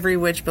not every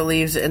witch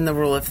believes in the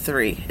rule of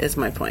 3, is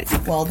my point.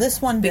 Well,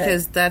 this one did.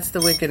 Because that's the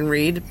Wiccan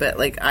read, but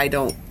like I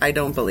don't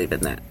believe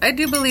in that. I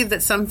do believe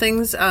that some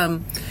things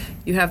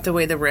you have to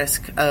weigh the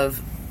risk of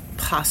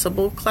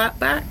possible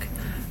clapback,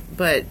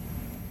 but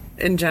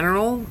in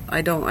general,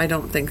 I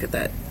don't think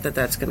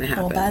that's going to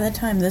happen. Well, by the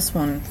time this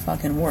one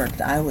fucking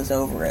worked, I was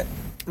over it.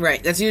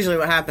 Right. That's usually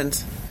what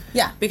happens.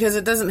 Yeah. Because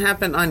it doesn't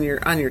happen on your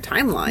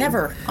timeline.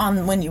 Never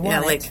on when you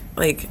want it. Yeah,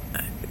 like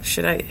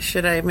should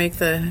I make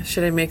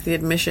the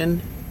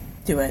admission?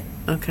 Do it.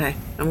 Okay.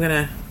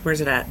 Where's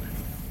it at?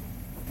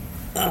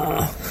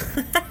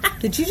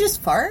 Did you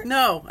just fart?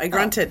 No, I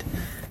grunted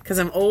because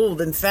I'm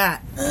old and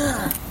fat.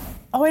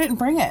 Oh, I didn't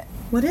bring it.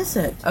 What is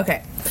it?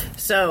 Okay.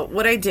 So,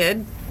 what I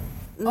did...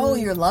 Oh,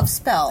 your love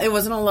spell. It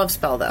wasn't a love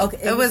spell, though.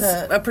 Okay, it was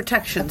a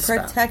protection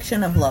spell.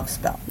 Protection of love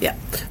spell. Yeah.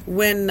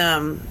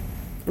 When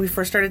we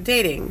first started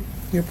dating...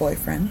 Your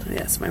boyfriend.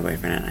 Yes, my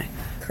boyfriend and I.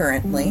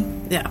 Currently.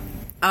 Yeah.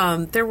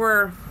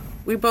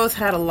 We both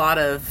had a lot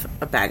of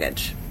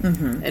baggage.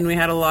 Mm-hmm. And we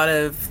had a lot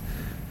of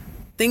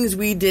things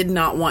we did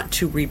not want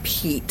to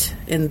repeat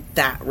in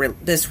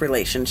this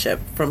relationship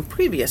from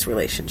previous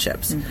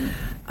relationships. Mm-hmm.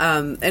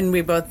 And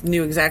we both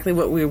knew exactly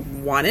what we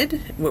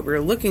wanted, what we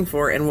were looking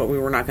for, and what we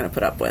were not going to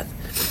put up with.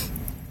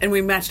 And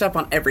we matched up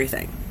on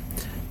everything.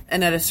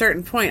 And at a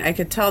certain point, I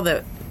could tell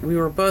that we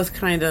were both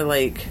kind of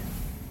like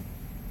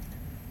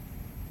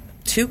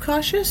too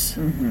cautious.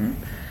 Mm-hmm.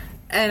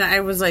 And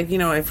I was like,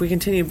 if we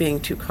continue being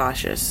too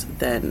cautious,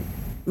 then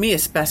me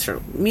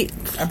especially, me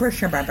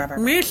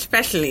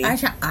especially,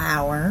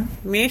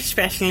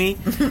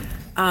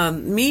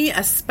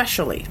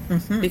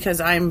 mm-hmm.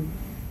 because I'm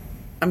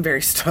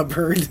very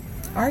stubborn.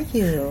 Are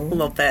you? A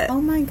little bit.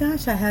 Oh my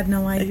gosh, I had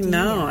no idea.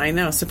 I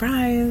know.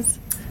 Surprise.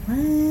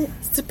 What?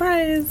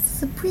 Surprise.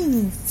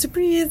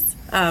 Surprise.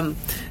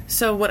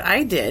 So what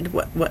I did,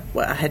 what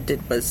I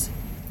did was,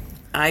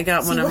 I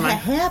got one of my...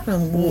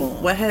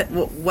 What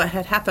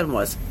had happened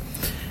was,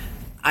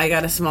 I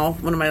got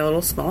one of my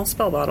little small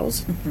spell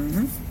bottles,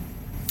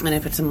 mm-hmm. and I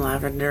put some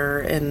lavender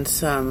and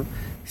some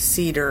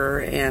cedar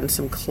and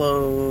some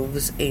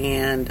cloves,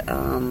 and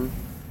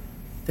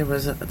there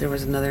was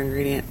another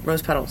ingredient,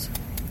 rose petals.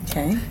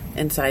 Okay.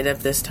 Inside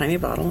of this tiny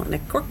bottle, and I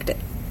corked it.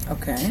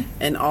 Okay.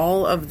 And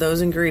all of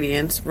those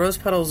ingredients, rose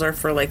petals are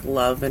for like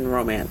love and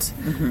romance.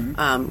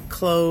 Mm-hmm.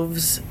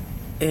 Cloves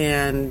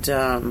and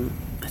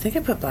I think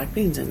I put black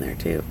beans in there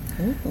too.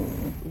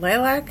 Ooh.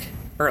 Lilac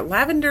or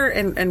lavender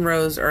and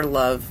rose are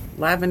love.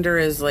 Lavender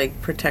is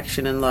like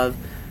protection and love.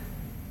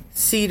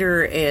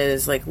 Cedar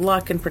is like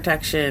luck and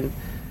protection.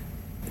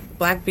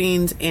 Black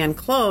beans and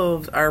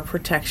cloves are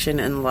protection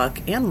and luck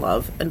and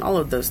love and all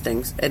of those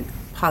things and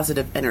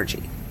positive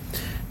energy.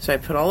 So I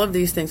put all of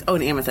these things. Oh,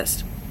 and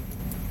amethyst.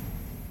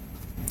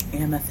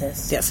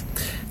 Amethyst. Yes.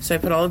 So I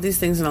put all of these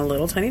things in a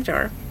little tiny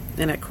jar,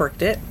 and I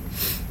corked it,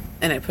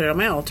 and I put it on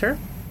my altar,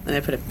 and I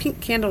put a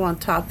pink candle on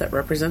top that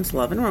represents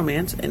love and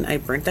romance, and I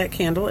burnt that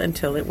candle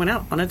until it went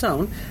out on its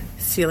own,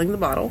 sealing the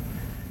bottle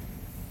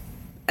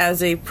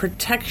as a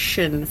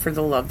protection for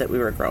the love that we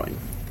were growing.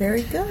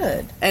 Very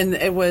good. And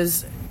it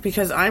was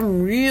because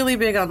I'm really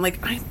big on, like,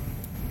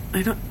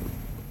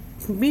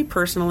 me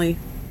personally,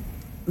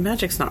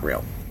 magic's not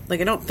real. Like,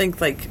 I don't think,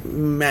 like,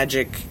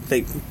 magic,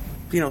 like,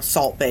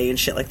 Salt Bay and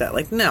shit like that.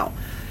 Like, no.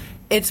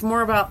 It's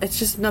more about, it's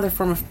just another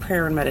form of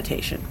prayer and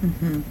meditation.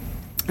 Mm-hmm.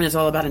 And it's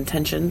all about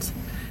intentions.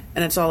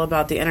 And it's all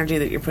about the energy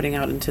that you're putting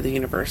out into the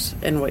universe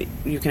and what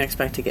you can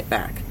expect to get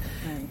back.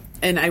 Right.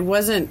 And I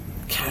wasn't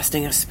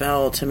casting a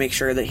spell to make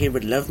sure that he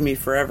would love me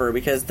forever,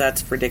 because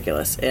that's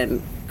ridiculous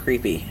and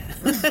creepy.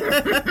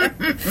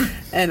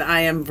 And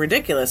I am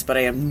ridiculous, but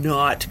I am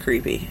not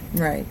creepy.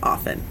 Right.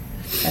 Often.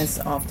 As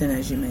often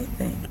as you may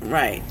think.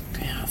 Right.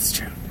 Yeah, that's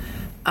true.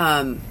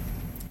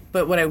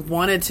 But what I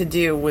wanted to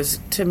do was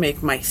to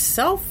make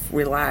myself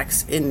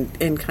relax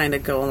and kind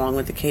of go along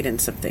with the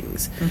cadence of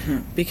things.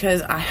 Mm-hmm.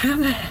 Because I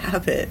have a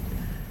habit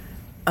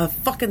of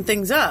fucking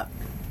things up.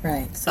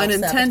 Right.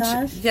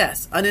 Self-sabotage?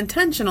 Yes.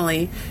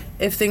 Unintentionally,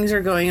 if things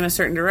are going in a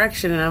certain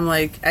direction, and I'm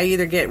like, I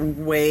either get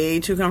way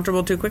too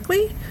comfortable too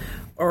quickly,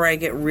 or I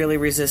get really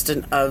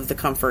resistant of the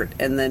comfort,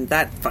 and then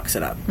that fucks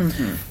it up.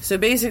 Mm-hmm. So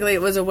basically,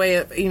 it was a way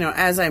of,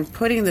 as I'm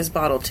putting this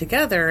bottle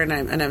together, and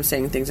I'm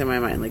saying things in my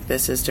mind like,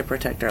 this is to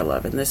protect our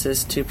love, and this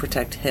is to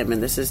protect him,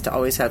 and this is to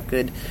always have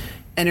good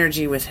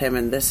energy with him,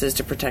 and this is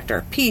to protect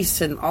our peace,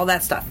 and all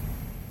that stuff.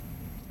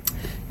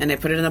 And I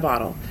put it in the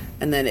bottle,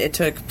 and then it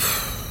took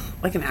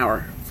like an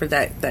hour for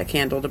that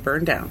candle to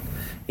burn down.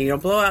 You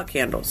don't blow out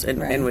candles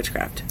in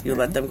witchcraft. You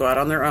let them go out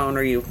on their own,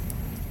 or you...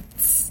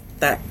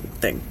 that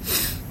thing.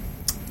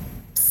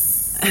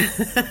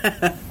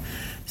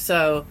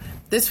 So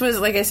this was,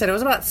 like I said, it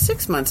was about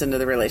 6 months into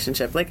the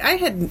relationship. Like,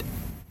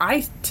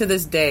 I to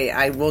this day,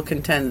 I will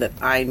contend that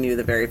I knew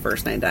the very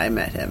first night that I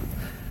met him.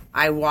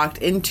 I walked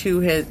into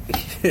his...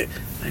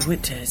 I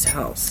went to his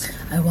house.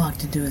 I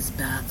walked into his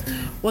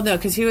bathroom. Well, no,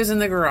 because he was in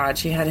the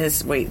garage. He had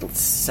his weight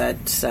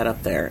set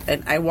up there.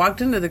 And I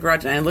walked into the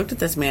garage, and I looked at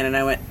this man, and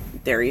I went,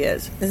 there he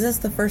is. Is this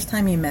the first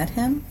time you met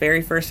him?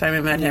 Very first time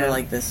I met him. You're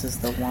like, this is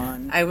the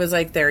one. I was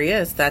like, there he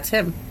is. That's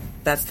him.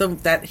 That's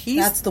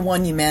the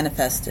one you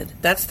manifested.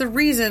 That's the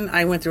reason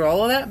I went through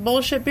all of that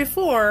bullshit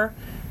before,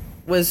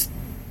 was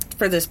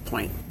for this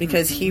point,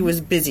 because he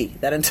was busy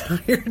that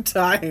entire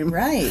time.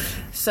 Right.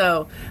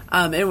 So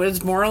it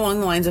was more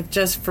along the lines of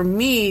just for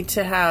me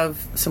to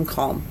have some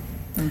calm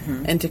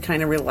and to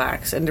kind of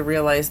relax and to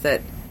realize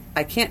that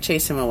I can't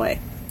chase him away.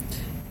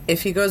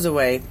 If he goes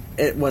away,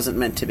 it wasn't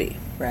meant to be.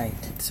 Right.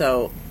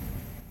 So,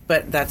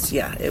 but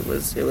it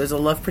was a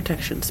love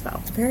protection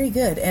spell. Very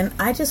good. And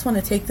I just want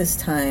to take this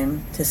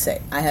time to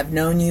say, I have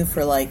known you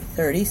for like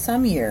 30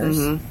 some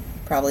years,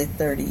 probably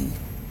 30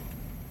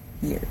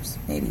 years,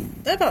 maybe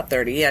about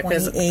 30. Yeah,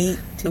 because 28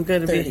 to I'm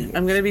going 30 years.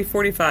 I'm going to be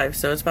 45,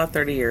 so it's about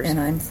 30 years. And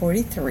I'm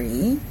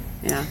 43.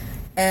 Yeah.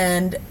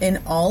 And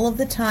in all of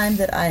the time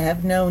that I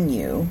have known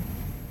you,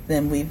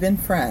 then we've been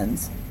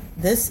friends.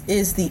 This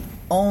is the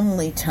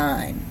only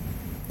time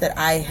that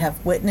I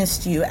have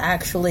witnessed you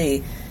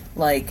actually,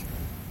 like,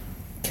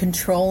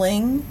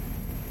 controlling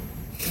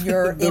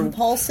your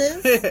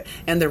impulses.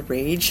 And the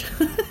rage.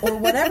 Or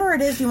whatever it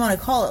is you want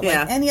to call it. Like,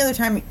 Yeah. any other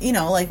time,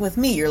 like with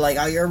me, you're like,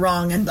 oh, you're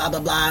wrong, and blah, blah,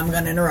 blah. I'm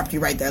going to interrupt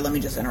you right there. Let me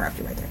just interrupt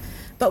you right there.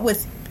 But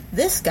with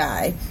this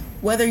guy,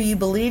 whether you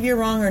believe you're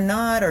wrong or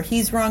not, or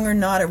he's wrong or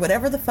not, or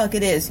whatever the fuck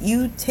it is,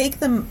 you take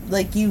them,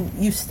 like,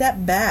 you step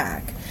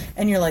back,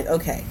 and you're like,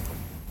 okay,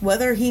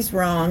 whether he's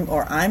wrong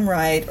or I'm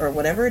right or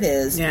whatever it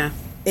is,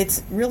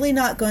 it's really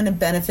not going to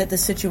benefit the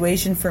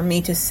situation for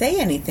me to say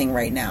anything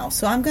right now.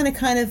 So I'm going to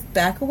kind of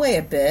back away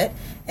a bit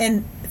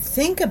and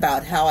think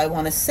about how I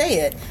want to say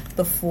it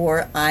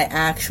before I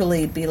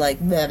actually be like,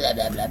 blah, blah,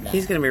 blah, blah, blah.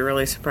 He's going to be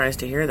really surprised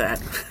to hear that.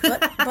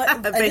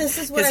 But this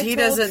is what I told he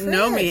doesn't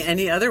know me Trish.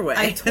 any other way.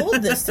 I told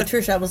this to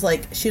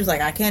Trish. She was like,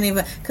 I can't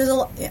even, because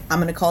I'm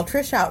going to call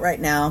Trish out right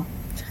now.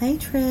 Hi,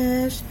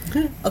 Trish.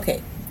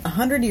 Okay,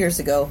 100 years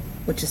ago,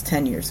 which is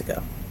 10 years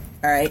ago.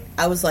 All right,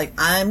 I was like,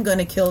 I'm going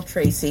to kill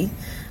Tracy.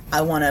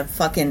 I want to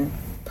fucking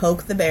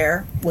poke the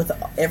bear with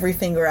every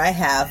finger I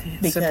have.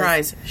 Because,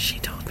 surprise. She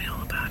told me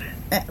all about it.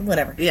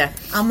 Whatever. Yeah.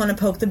 I'm going to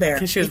poke the bear.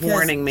 Because she was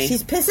warning me.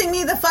 She's pissing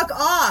me the fuck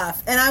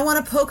off. And I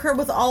want to poke her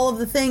with all of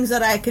the things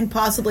that I can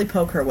possibly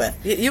poke her with.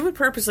 You would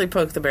purposely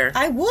poke the bear.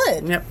 I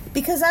would. Yep.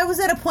 Because I was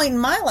at a point in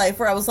my life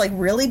where I was like,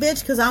 really, bitch?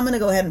 Because I'm going to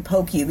go ahead and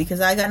poke you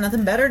because I got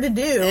nothing better to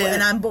do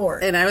and I'm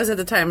bored. And I was at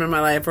the time in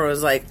my life where I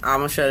was like, I'm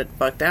going to shut it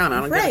fuck down. I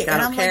don't and care.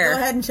 I'm like, go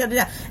ahead and shut it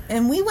down.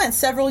 And we went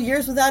several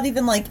years without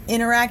even, like,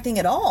 interacting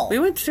at all. We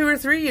went 2 or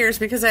 3 years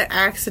because I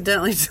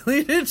accidentally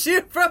deleted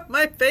you from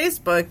my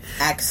Facebook.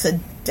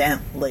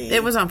 Accidentally.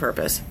 It was on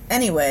purpose.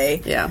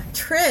 Anyway, Yeah.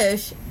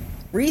 Trish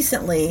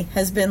recently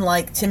has been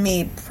like to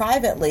me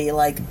privately,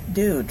 like,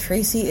 dude,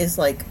 Tracy is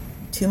like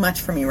too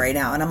much for me right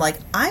now. And I'm like,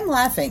 I'm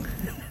laughing.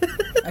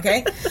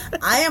 Okay?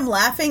 I am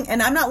laughing,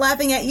 and I'm not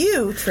laughing at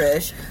you,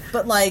 Trish,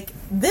 but like,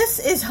 this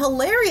is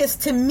hilarious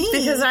to me.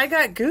 Because I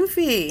got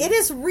goofy. It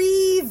is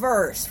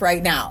reversed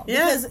right now.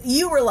 Yeah. Because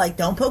you were like,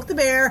 don't poke the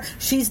bear.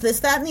 She's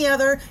this, that, and the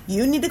other.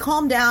 You need to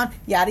calm down.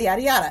 Yada,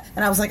 yada, yada.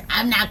 And I was like,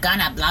 I'm not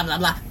gonna, blah, blah,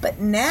 blah. But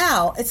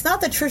now, it's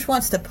not that Trish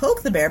wants to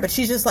poke the bear, but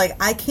she's just like,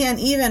 I can't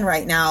even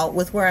right now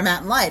with where I'm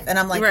at in life. And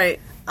I'm like, right.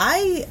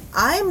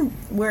 I'm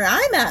where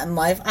I'm at in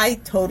life, I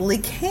totally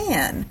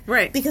can.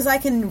 Right. Because I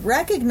can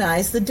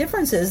recognize the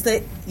differences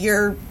that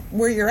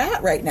where you're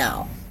at right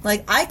now.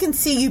 Like, I can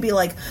see you be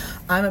like,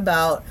 I'm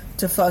about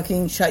to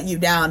fucking shut you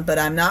down, but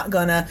I'm not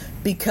gonna,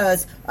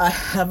 because I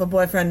have a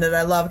boyfriend that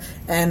I love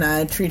and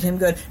I treat him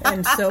good,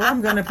 and so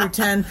I'm gonna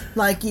pretend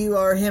like you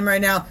are him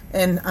right now,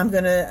 and I'm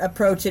gonna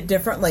approach it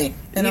differently.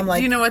 And I'm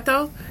like, you know what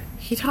though?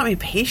 He taught me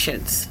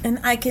patience. and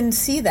I can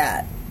see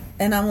that.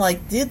 And I'm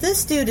like, dude,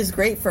 this dude is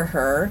great for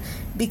her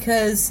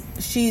because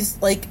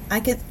she's like, I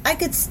could,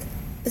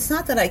 it's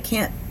not that I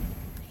can't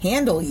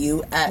handle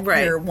you at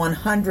Right. your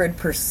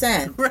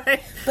 100%.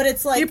 Right. But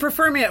it's like... You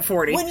prefer me at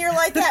 40. When you're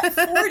like at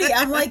 40,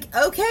 I'm like,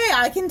 okay,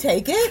 I can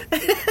take it.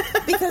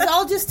 Because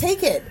I'll just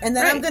take it. And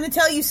then I'm Right. going to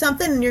tell you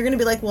something, and you're going to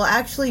be like, well,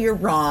 actually, you're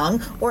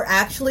wrong. Or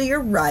actually, you're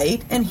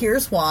right. And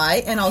here's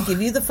why. And I'll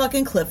give you the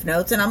fucking Cliff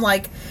Notes. And I'm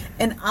like...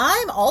 And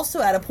I'm also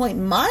at a point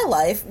in my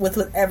life with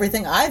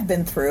everything I've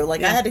been through.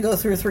 Like, I had to go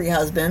through 3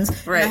 husbands.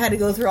 Right. And I had to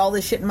go through all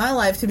this shit in my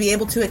life to be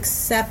able to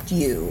accept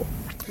you.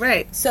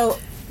 Right. So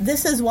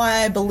this is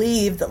why I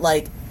believe that,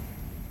 like,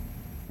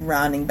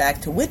 rounding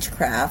back to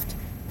witchcraft,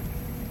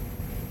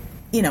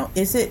 you know,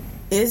 is it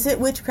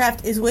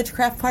witchcraft? Is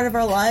witchcraft part of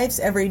our lives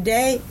every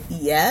day?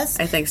 Yes.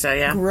 I think so,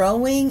 yeah.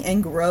 Growing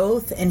and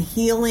growth and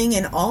healing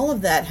and all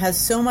of that has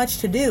so much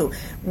to do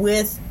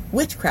with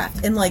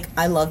witchcraft. And, like,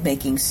 I love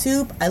making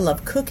soup, I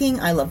love cooking,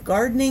 I love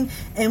gardening,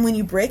 and when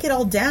you break it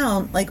all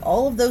down, like,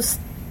 all of those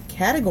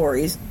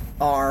categories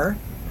are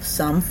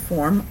some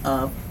form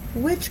of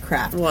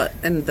witchcraft. What?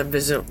 And the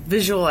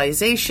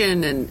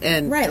visualization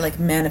and Right, like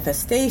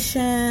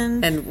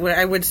manifestation. and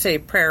I would say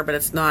prayer, but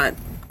it's not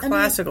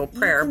classical you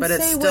prayer, can but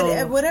it's say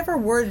still whatever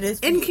word it is.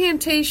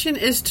 incantation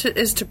is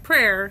to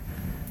prayer,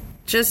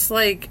 just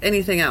like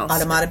anything else.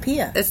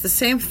 Automatopoeia. It's the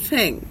same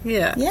thing.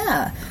 Yeah.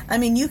 Yeah. I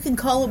mean, you can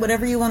call it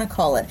whatever you want to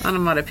call it.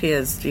 Onomatopoeia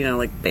is,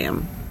 like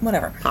bam,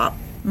 Whatever. pop.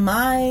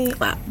 My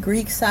Clap.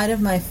 Greek side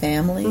of my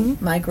family,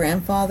 my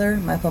grandfather,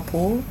 my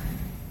papu,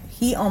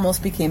 he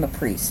almost became a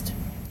priest.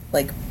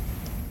 Like,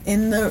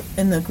 in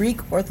the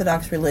Greek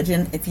Orthodox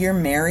religion, if you're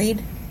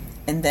married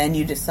and then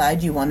you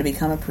decide you want to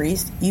become a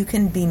priest, you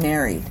can be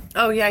married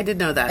Oh yeah, I did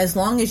know that. as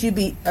long as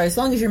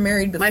you're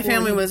married before. My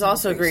family you was become a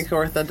also priest. Greek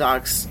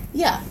Orthodox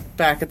Yeah.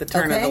 back at the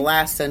turn of Okay. the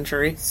last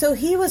century. So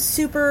he was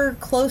super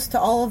close to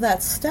all of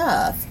that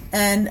stuff.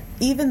 And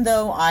even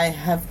though I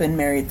have been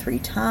married 3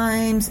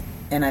 times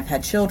and I've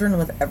had children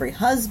with every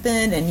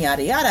husband and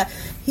yada yada,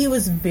 he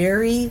was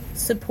very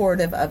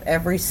supportive of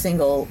every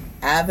single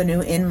avenue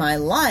in my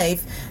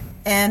life.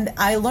 And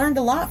I learned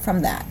a lot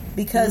from that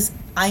because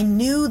I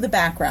knew the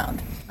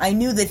background. I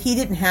knew that he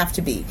didn't have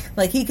to be.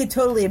 Like, he could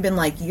totally have been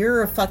like,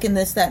 you're a fucking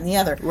this, that, and the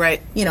other.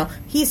 Right. You know,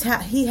 he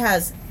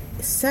has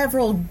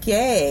several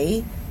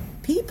gay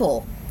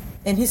people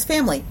in his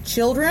family.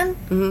 Children,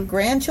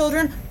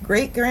 grandchildren,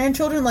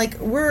 great-grandchildren. Like,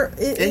 And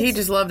he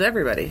just loved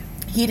everybody.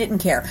 he didn't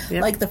care.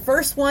 Yep. Like, the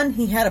first one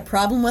he had a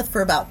problem with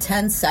for about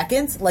 10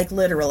 seconds, like,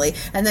 literally.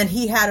 And then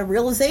he had a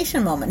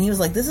realization moment. He was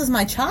like, this is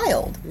my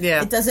child.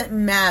 Yeah. It doesn't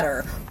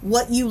matter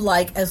what you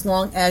like as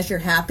long as you're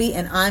happy,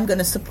 and I'm going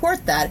to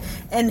support that.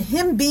 And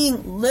him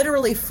being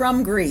literally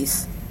from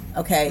Greece,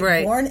 okay,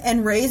 Right. born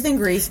and raised in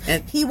Greece,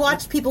 And- he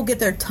watched people get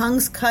their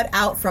tongues cut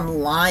out from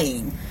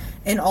lying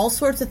and all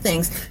sorts of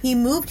things. He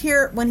moved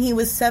here when he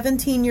was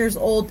 17 years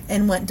old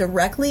and went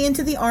directly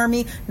into the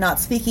army, not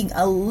speaking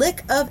a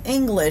lick of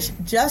English,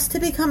 just to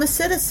become a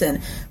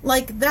citizen.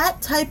 Like,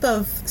 that type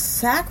of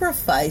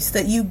sacrifice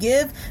that you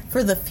give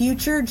for the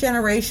future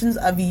generations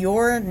of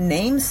your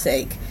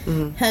namesake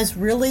has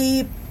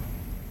really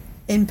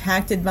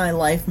impacted my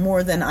life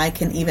more than I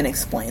can even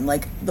explain.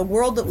 Like, the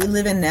world that we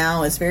live in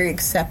now is very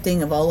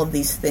accepting of all of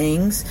these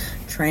things,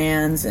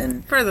 trans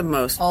and For the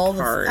most all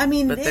part. the. I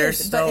mean, but it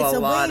there's is, still but it's a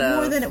lot way of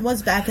more than it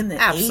was back in the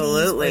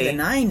Absolutely. 80s or the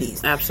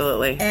 90s.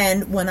 Absolutely.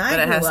 And when I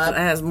But grew it up,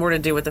 has more to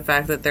do with the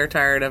fact that they're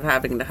tired of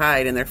having to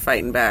hide and they're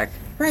fighting back.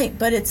 right?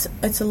 But it's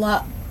a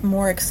lot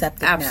more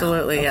accepted.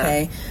 Absolutely, now, yeah.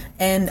 okay?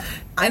 And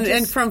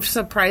And from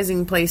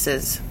surprising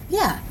places.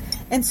 yeah.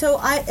 And so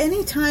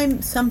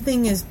anytime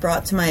something is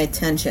brought to my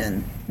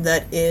attention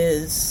that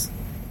is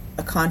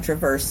a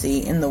controversy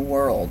in the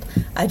world,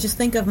 I just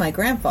think of my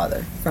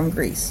grandfather from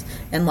Greece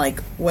and, like,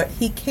 what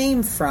he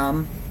came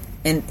from,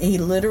 and he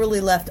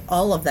literally left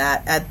all of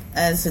that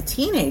as a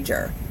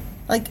teenager.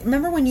 Like,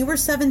 remember when you were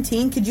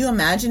 17? Could you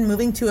imagine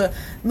moving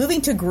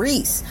to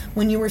Greece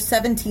when you were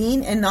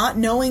 17 and not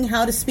knowing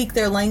how to speak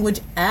their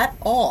language at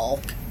all?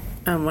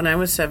 When I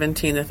was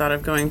 17, the thought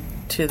of going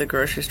to the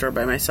grocery store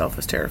by myself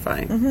was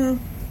terrifying.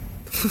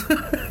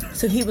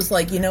 So he was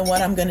like, you know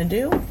what I'm going to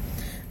do?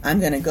 I'm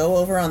going to go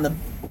over on the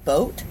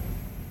boat.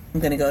 I'm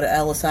going to go to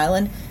Ellis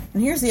Island.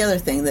 And here's the other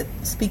thing that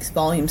speaks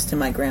volumes to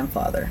my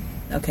grandfather.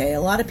 Okay,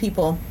 a lot of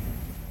people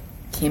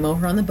came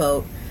over on the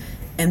boat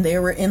and they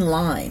were in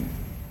line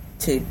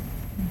to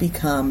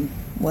become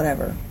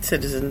whatever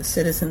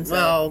citizens.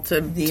 Well, of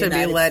to the be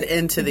United led States.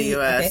 into the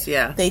U.S.,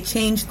 yeah. They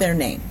changed their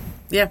name.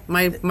 Yeah,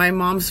 my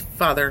mom's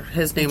father,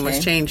 his name was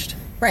Okay. changed.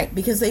 Right,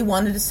 because they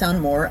wanted to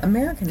sound more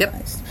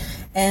Americanized.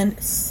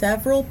 And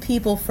several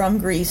people from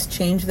Greece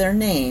changed their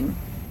name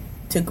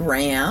to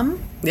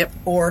Graham Yep.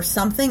 or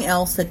something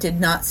else that did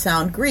not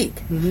sound Greek.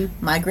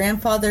 My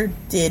grandfather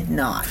did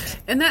not.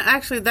 And that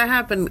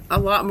happened a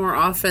lot more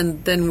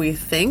often than we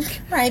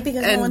think. Right,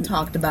 because no And- one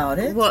talked about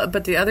it. Well,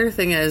 but the other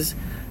thing is,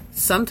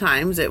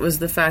 sometimes it was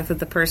the fact that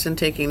the person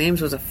taking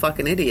names was a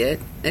fucking idiot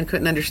and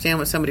couldn't understand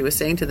what somebody was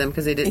saying to them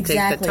because they didn't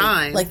take the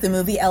time. Like the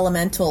movie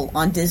Elemental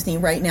on Disney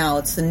right now.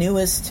 It's the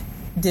newest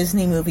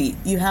Disney movie.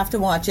 You have to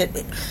watch it.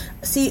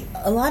 See,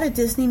 a lot of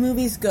Disney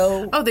movies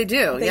go... Oh, they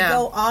do, They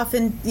go off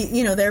and,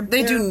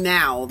 They do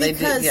now. They do,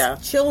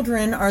 because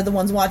children are the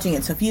ones watching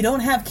it. So if you don't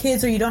have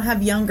kids or you don't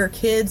have younger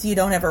kids, you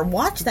don't ever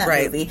watch that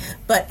movie.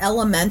 But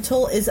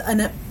Elemental is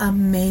an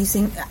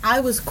amazing... I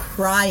was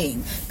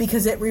crying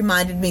because it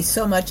reminded me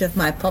so much of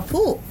my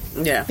papu.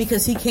 Yeah.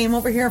 Because he came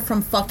over here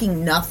from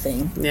fucking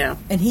nothing. Yeah.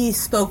 And he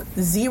spoke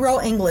zero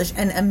English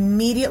and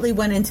immediately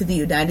went into the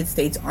United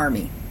States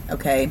Army.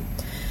 Okay?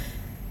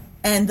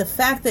 And the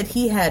fact that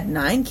he had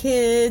 9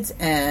 kids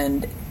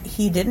and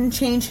he didn't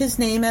change his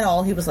name at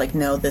all. He was like,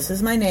 no, this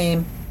is my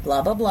name,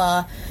 blah, blah,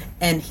 blah.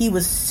 And he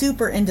was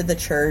super into the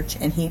church,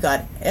 and he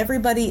got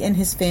everybody in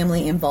his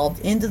family involved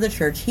into the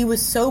church. He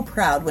was so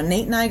proud when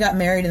Nate and I got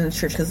married in the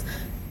church, because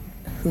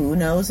who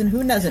knows and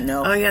who doesn't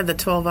know? Oh, yeah, the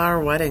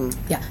 12-hour wedding.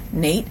 Yeah.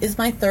 Nate is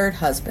my third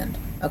husband,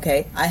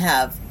 okay? I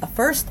have a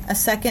first, a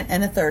second,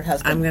 and a third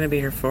husband. I'm going to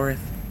be her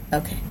fourth.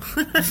 Okay.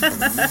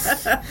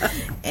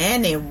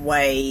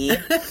 Anyway,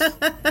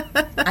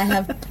 I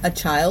have a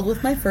child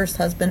with my first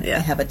husband. Yeah. I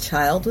have a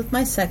child with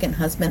my second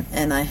husband,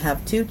 and I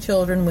have 2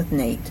 children with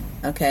Nate.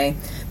 Okay.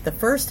 The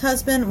first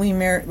husband we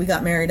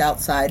got married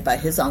outside by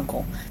his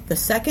uncle. The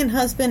second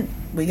husband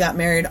we got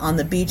married on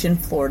the beach in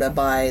Florida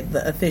by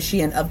the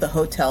officiant of the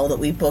hotel that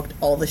we booked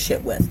all the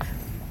shit with.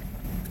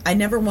 I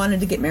never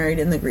wanted to get married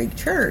in the Greek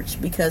church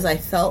because I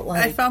felt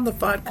like... I found the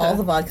vodka. All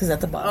the vodka's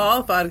at the bottom.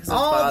 All the vodka's at the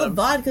bottom. All the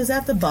vodka's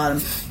at the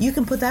bottom. You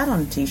can put that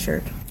on a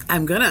t-shirt.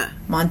 I'm gonna.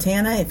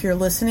 Montana, if you're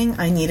listening,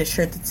 I need a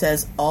shirt that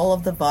says, all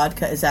of the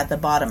vodka is at the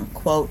bottom.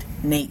 Quote,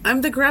 Nate.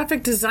 I'm the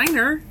graphic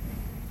designer.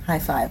 High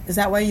five. Is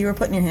that why you were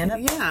putting your hand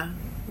up? Yeah.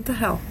 What the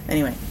hell?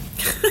 Anyway.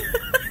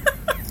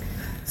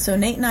 So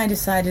Nate and I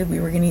decided we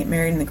were going to get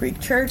married in the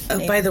Greek church.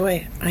 Oh, by the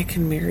way, I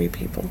can marry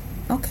people.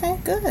 Okay,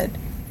 good.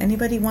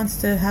 Anybody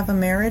wants to have a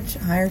marriage,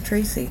 hire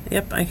Tracy.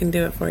 Yep, I can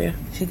do it for you.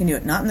 She can do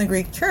it not in the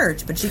Greek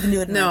church, but she can do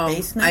it in the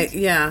basement.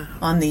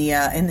 On the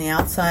in the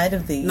outside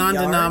of the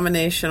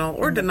non-denominational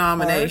or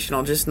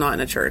denominational, just not in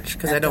a church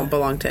because I don't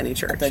belong to any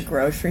church. At the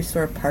grocery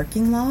store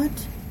parking lot.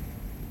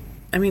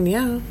 I mean,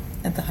 yeah.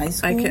 At the high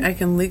school, I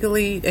can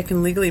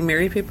legally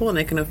marry people, and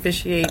I can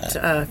officiate.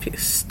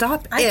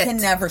 Stop! I can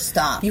never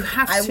stop. You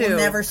have to. I will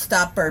never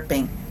stop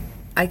burping.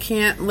 I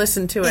can't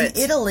listen to it.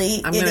 In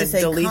Italy, I'm going to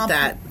delete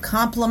that.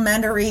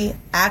 Complementary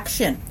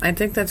action. I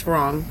think that's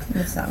wrong.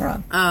 It's not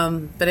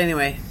wrong. But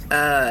anyway,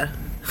 the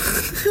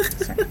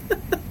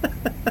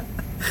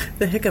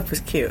hiccup was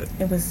cute.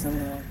 It was a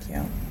little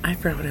cute. I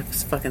forgot what I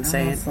was fucking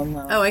saying.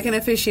 I can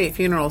officiate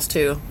funerals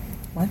too.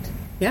 What?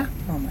 Yeah.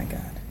 Oh my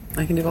god.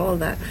 I can do all of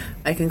that.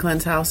 I can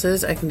cleanse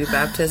houses. I can do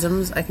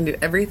baptisms. I can do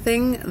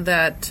everything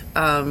that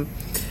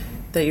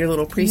that your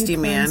little priesty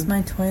man. Can you cleanse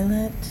my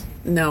toilet?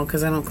 No,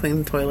 because I don't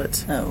clean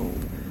toilets. Oh.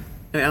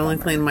 I only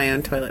clean my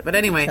own toilet. But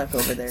anyway,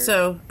 over there.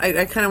 So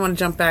I kind of want to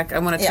jump back. I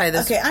want to tie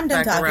this okay, I'm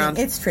done back talking. around.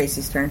 It's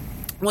Tracy's turn.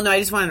 Well, no, I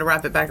just wanted to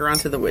wrap it back around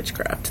to the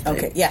witchcraft thing.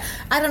 Okay, yeah.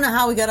 I don't know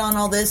how we got on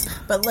all this,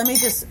 but let me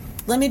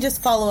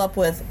just follow up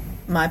with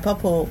my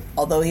papu.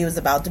 Although he was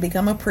about to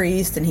become a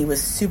priest and he was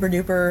super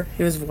duper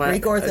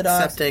Greek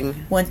Orthodox,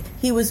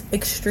 he was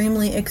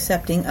extremely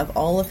accepting of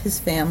all of his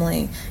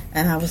family.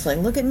 And I was like,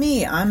 look at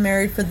me, I'm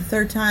married for the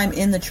 3rd time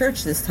in the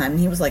church this time. And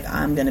he was like,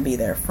 I'm going to be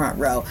there front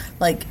row.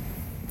 Like,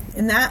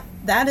 and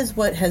that is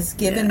what has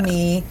given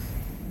me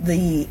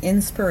the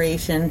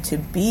inspiration to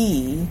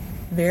be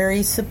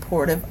very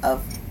supportive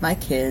of my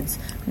kids,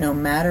 no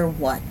matter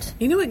what.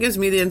 You know what gives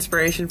me the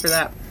inspiration for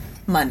that?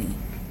 Money.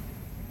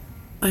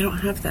 I don't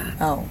have that.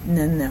 Oh,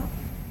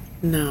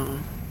 no.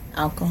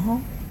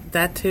 Alcohol?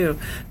 That too.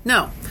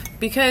 No,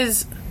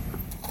 because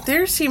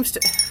there seems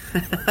to...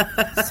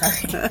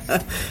 Sorry.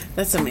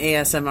 That's some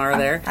ASMR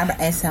there. I'm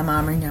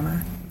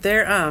ASMR.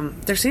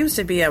 There seems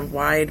to be a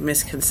wide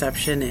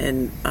misconception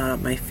in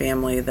my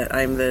family that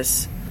I'm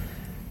this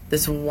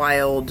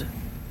wild,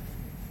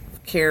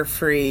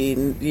 carefree,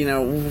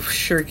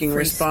 shirking Free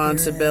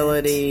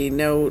responsibility,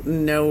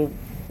 no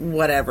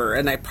whatever,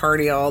 and I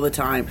party all the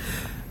time,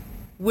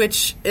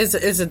 which is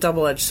a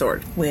double-edged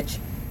sword. Which?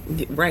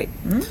 Right.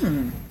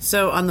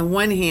 So on the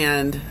one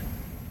hand,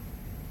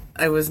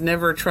 I was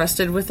never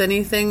trusted with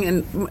anything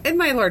in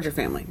my larger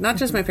family, not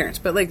just my parents,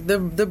 but like the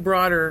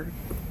broader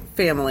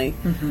family.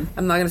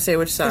 I'm not going to say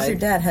which side. Because your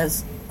dad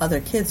has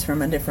other kids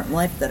from a different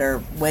life that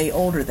are way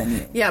older than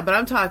you. Yeah, but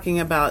I'm talking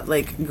about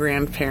like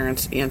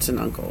grandparents, aunts, and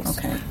uncles.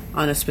 Okay.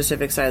 On a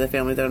specific side of the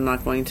family that I'm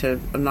not going to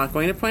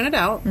point it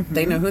out.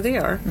 They know who they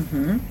are,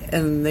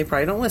 and they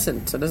probably don't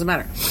listen, so it doesn't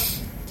matter.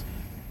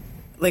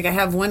 Like I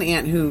have one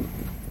aunt who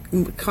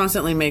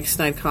constantly makes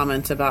snide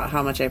comments about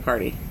how much I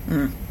party.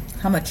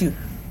 How much you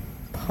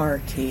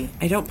party?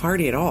 I don't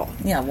party at all.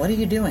 Yeah, what are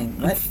you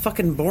doing? I'm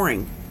fucking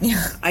boring.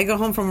 Yeah. I go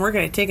home from work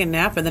and I take a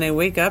nap and then I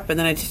wake up and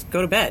then I just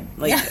go to bed.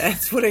 Like,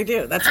 that's what I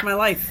do. That's my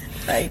life.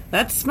 Right.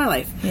 That's my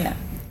life. Yeah.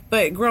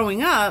 But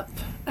growing up,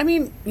 I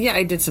mean, yeah,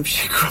 I did some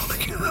shit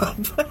growing up.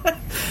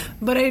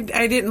 But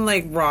I didn't,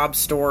 like, rob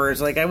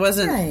stores. Like, I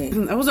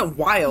wasn't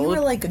wild. You were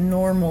like a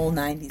normal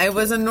 90s kid. I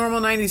was a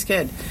normal 90s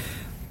kid.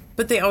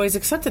 but they always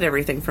accepted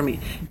everything from me.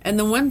 And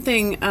the one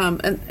thing,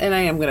 and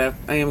I am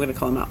gonna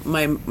call him out.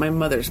 My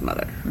mother's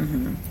mother,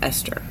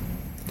 Esther.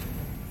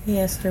 He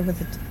asked her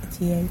with a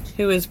TH.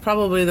 Who is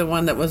probably the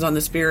one that was on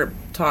the Spirit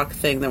Talk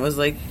thing that was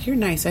like, "You're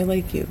nice, I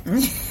like you,"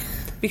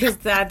 because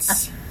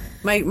that's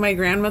my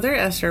grandmother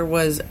Esther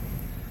was.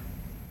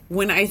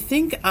 When I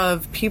think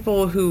of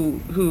people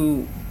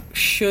who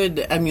should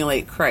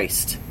emulate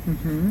Christ,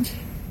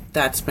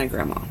 that's my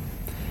grandma.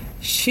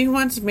 She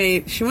once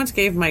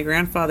gave my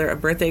grandfather a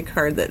birthday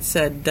card that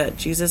said that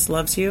Jesus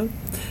loves you,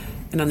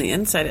 and on the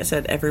inside it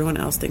said everyone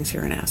else thinks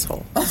you're an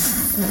asshole.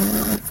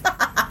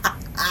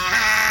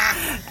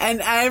 And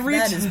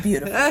That is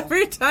beautiful.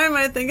 Every time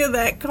I think of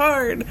that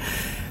card,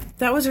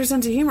 that was her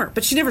sense of humor.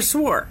 But she never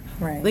swore.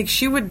 Right. Like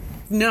she would.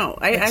 No,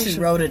 she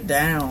wrote it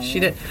down.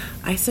 She did.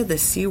 I said the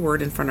C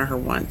word in front of her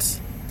once.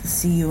 The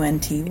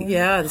CUNT word?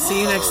 Yeah, the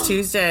see you next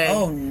Tuesday.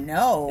 Oh,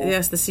 no.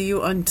 Yes, the see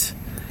you unt.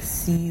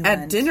 CUNT.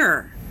 At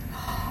dinner.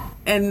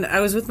 And I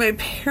was with my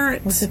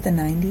parents. Was it the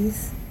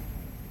 90s?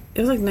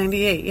 It was like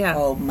 98, yeah.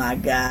 Oh, my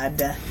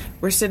God.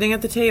 We're sitting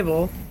at the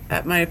table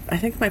at I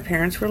think my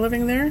parents were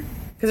living there.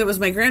 Because it was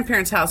my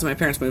grandparents' house and my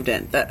parents moved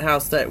in. That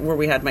house where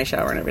we had my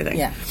shower and everything.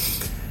 Yeah.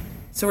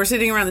 So we're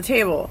sitting around the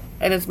table,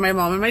 and it's my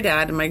mom and my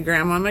dad and my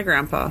grandma and my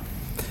grandpa.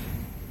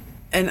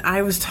 And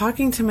I was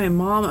talking to my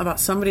mom about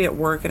somebody at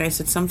work, and I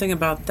said something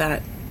about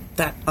that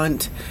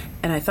aunt,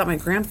 and I thought my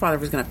grandfather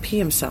was going to pee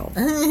himself.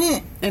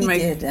 And he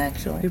did,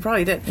 actually. He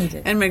probably did. He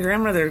did. And my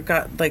grandmother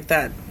got like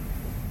that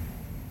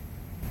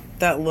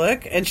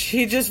look, and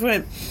she just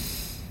went,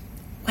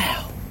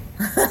 wow.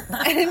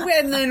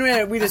 and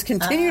then we just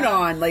continued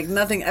on like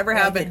nothing ever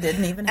happened. It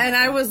didn't even happen.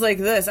 And I was like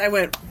this. I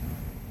went,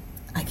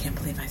 I can't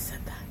believe I said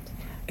that.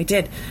 I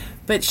did.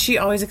 But she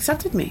always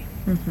accepted me.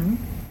 Mm-hmm.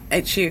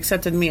 And she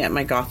accepted me at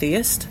my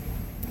gothiest.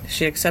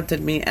 She accepted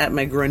me at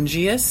my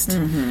grungiest.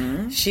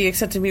 Mm-hmm. She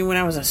accepted me when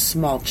I was a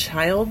small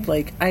child.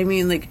 Like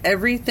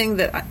everything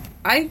that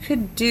I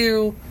could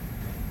do,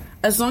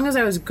 as long as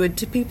I was good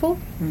to people,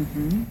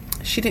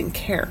 she didn't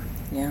care.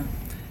 Yeah.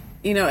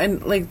 You know,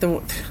 and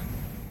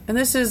and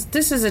this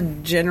is a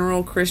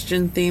general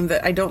Christian theme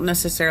that I don't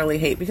necessarily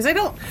hate, because I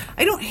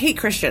don't hate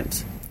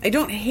Christians. I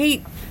don't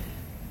hate.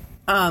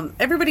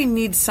 Everybody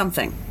needs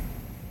something.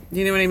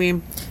 You know what I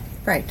mean?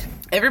 Right.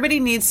 Everybody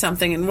needs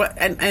something,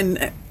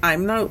 and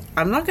I'm not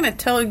going to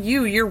tell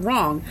you you're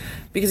wrong,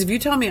 because if you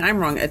tell me I'm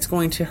wrong, it's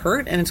going to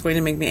hurt and it's going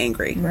to make me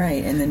angry.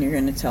 Right, and then you're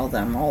going to tell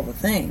them all the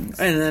things.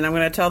 And then I'm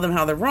going to tell them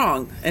how they're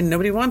wrong, and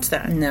nobody wants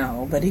that.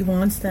 Nobody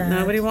wants that.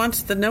 Nobody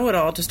wants the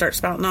know-it-all to start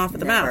spouting off at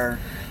the Never. mouth.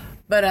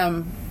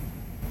 But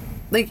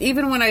like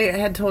even when I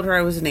had told her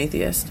I was an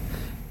atheist,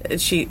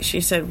 she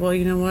said, "Well,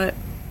 you know what?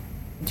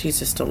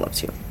 Jesus still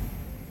loves you."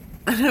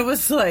 And I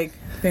was like,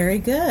 very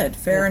good.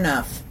 Fair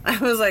enough. I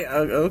was like,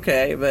 oh,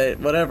 okay, but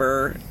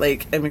whatever.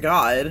 Like, I'm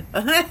God.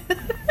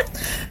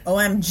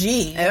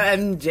 OMG.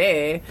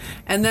 OMG.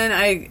 And then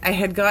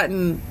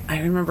I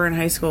remember in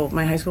high school,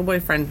 my high school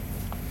boyfriend,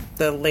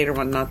 the later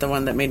one, not the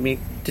one that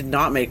did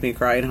not make me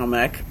cry in home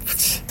ec.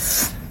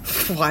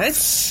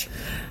 What?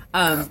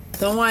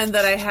 The one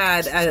that I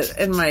had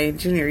in my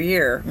junior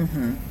year,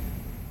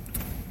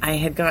 I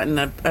had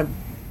gotten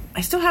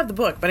I still have the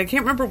book, but I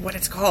can't remember what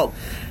it's called.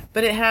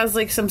 But it has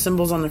like some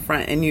symbols on the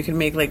front, and you can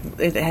make like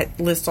it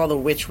lists all the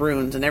witch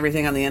runes and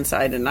everything on the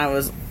inside. And I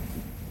was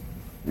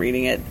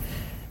reading it,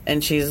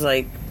 and she's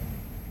like,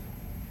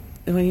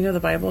 "Well, you know, the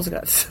Bible's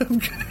got some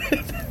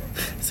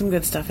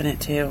good stuff in it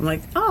too." I'm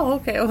like, "Oh,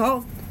 okay, well,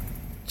 I'll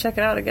check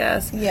it out, I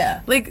guess."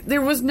 Yeah. Like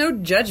there was no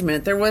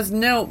judgment. There was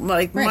no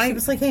like right. She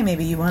was like, "Hey,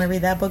 maybe you want to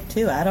read that book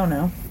too." I don't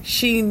know.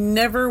 She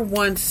never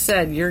once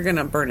said you're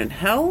gonna burn in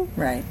hell.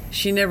 Right.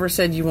 She never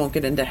said you won't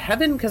get into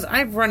heaven, because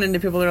I've run into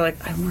people that are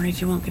like, "I'm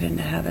worried you won't get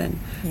into heaven."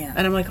 Yeah.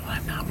 And I'm like, "Oh,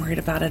 I'm not worried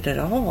about it at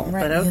all."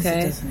 Right. But okay.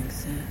 It doesn't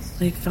exist.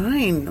 Like,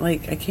 fine.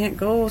 Like, I can't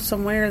go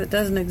somewhere that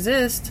doesn't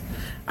exist.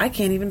 I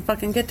can't even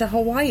fucking get to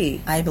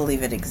Hawaii. I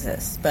believe it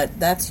exists, but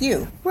that's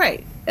you.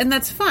 Right. And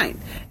that's fine.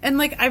 And,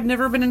 like, I've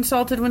never been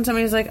insulted when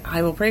somebody's like,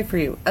 "I will pray for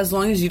you," as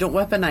long as you don't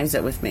weaponize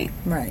it with me.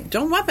 Right.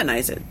 Don't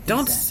weaponize it.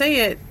 Don't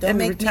say it Don't in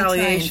make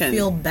retaliation. me try and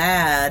feel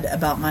bad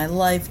about my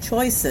life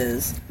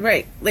choices.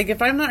 Right. Like,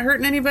 if I'm not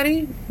hurting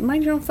anybody,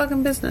 mind your own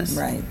fucking business.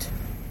 Right.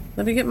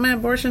 Let me get my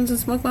abortions and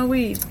smoke my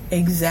weed.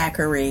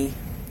 Exactly.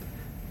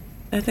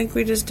 I think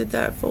we just did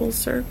that full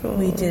circle.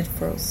 We did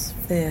first.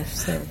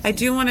 I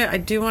do want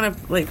to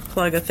like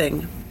plug a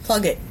thing.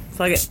 Plug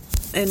it.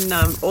 In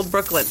Old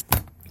Brooklyn.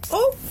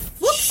 Oh,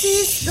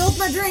 whoopsies! Spilled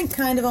my drink,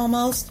 kind of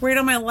almost. Right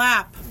on my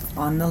lap.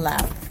 On the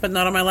lap. But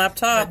not on my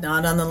laptop. But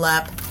not on the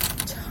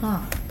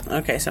laptop.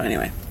 Okay, so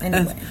anyway.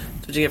 Anyway.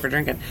 That's what you get for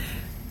drinking.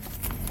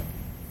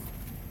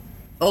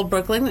 Old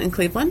Brooklyn in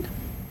Cleveland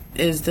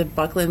is the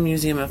Buckland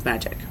Museum of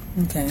Magic.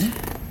 Okay.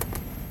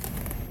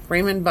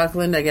 Raymond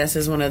Buckland, I guess,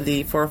 is one of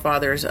the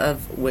forefathers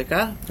of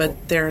Wicca,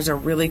 but there's a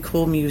really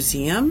cool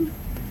museum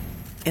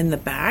in the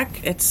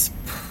back.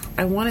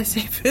 I want to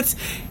say it's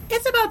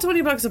about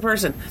 $20 a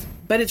person,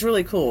 but it's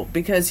really cool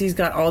because he's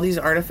got all these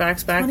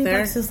artifacts back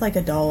there. $20 is like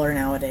 $1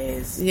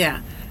 nowadays. Yeah,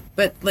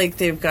 But like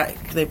they've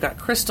got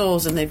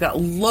crystals, and they've got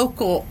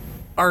local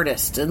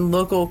artists and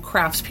local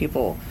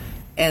craftspeople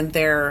and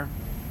their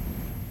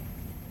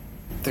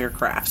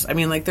crafts. I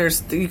mean, like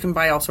you can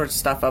buy all sorts of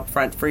stuff up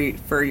front for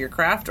your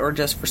craft, or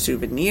just for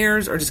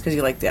souvenirs, or just because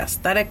you like the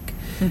aesthetic.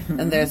 Mm-hmm.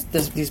 And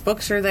these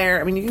books are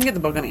there. I mean, you can get the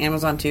book on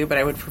Amazon too, but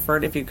I would prefer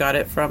it if you got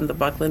it from the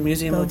Buckland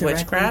Museum of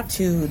Witchcraft.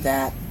 To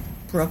that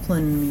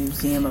Brooklyn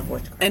Museum of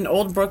Witchcraft. In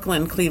Old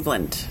Brooklyn,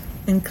 Cleveland.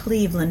 In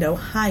Cleveland,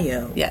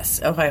 Ohio.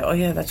 Yes, Ohio. Oh,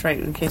 yeah, that's right.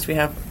 In case we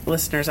have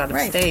listeners out of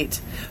state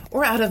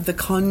or out of the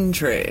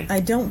country.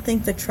 I don't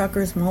think the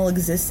Truckers Mall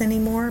exists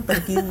anymore, but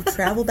if you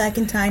travel back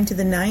in time to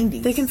the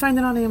 90s... They can find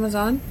it on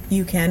Amazon.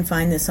 You can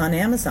find this on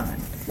Amazon.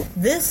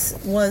 This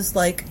was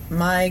like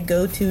my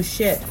go-to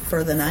shit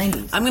for the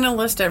 90s. I'm going to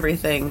list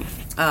everything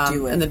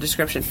in the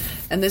description.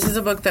 And this is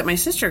a book that my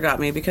sister got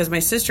me because my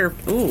sister...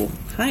 Ooh,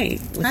 hi.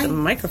 With the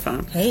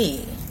microphone.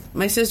 Hey.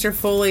 My sister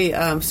fully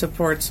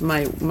supports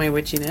my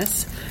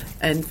witchiness.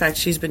 In fact,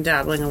 she's been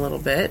dabbling a little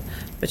bit,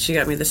 but she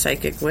got me the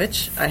Psychic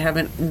Witch. I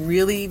haven't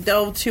really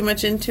delved too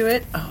much into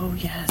it. Oh,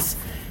 yes.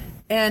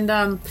 And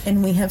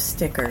we have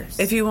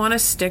stickers. If you want a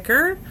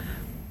sticker,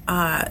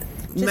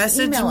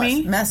 message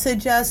me.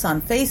 Message us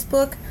on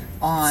Facebook.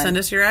 Send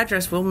us your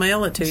address. We'll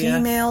mail it to you.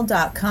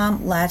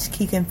 Gmail.com,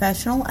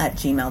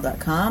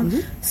 latchkeyconfessional@gmail.com.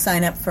 Mm-hmm.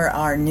 Sign up for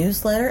our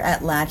newsletter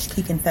at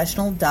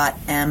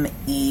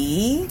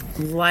latchkeyconfessional.me.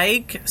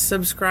 Like,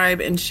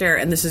 subscribe, and share.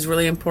 And this is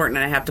really important,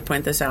 and I have to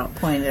point this out.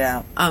 Point it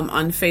out.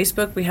 On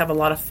Facebook, we have a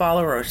lot of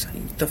followers.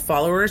 The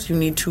followers, you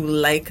need to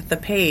like the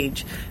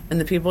page. And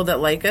the people that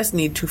like us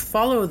need to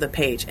follow the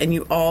page. And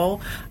you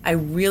all, I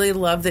really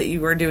love that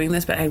you are doing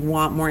this, but I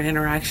want more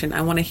interaction.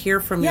 I want to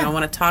hear from you. I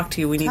want to talk to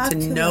you. We need to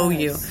know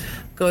you.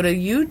 Go to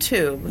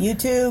YouTube.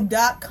 YouTube.com.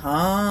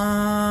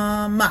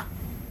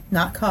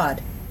 Not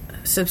COD.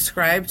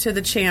 Subscribe to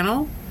the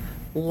channel.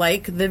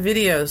 Like the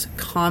videos.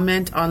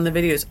 Comment on the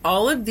videos.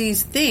 All of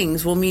these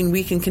things will mean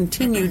we can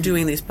continue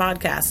doing these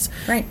podcasts.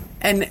 Right.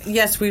 And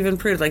yes, we've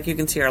improved. Like you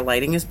can see, our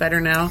lighting is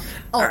better now.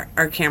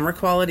 Our camera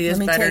quality is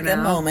better now. Let me take a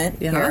moment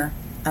here.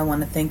 I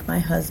want to thank my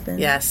husband,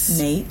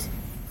 Nate,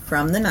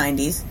 from the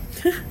 90s,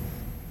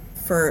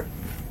 for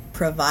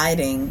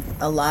providing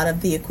a lot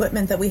of the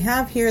equipment that we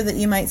have here that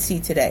you might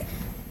see today.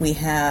 We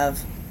have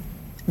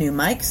new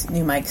mic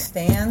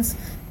stands.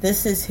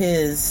 This is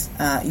his,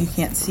 you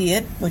can't see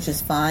it, which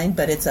is fine,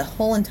 but it's a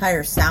whole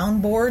entire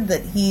soundboard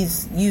that he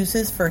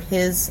uses for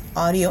his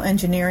audio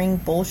engineering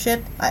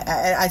bullshit.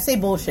 I say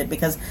bullshit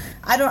because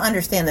I don't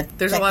understand the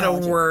There's technology. A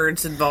lot of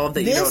words involved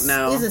that you don't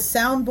know. This is a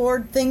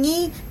soundboard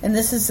thingy, and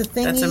this is a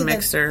thingy. That's a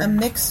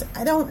mixer.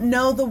 I don't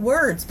know the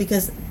words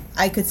because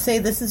I could say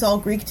this is all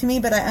Greek to me,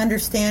 but I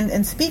understand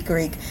and speak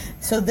Greek.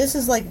 So this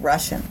is like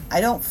Russian.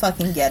 I don't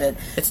fucking get it.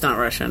 It's not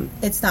Russian.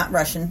 It's not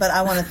Russian, but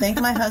I want to thank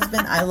my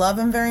husband. I love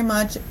him very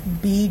much.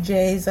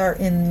 BJs are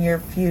in your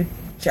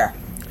future.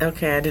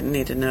 Okay, I didn't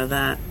need to know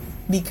that.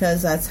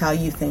 Because that's how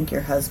you thank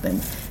your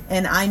husband.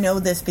 And I know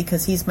this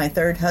because he's my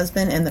third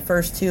husband, and the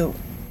first two,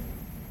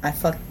 I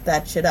fucked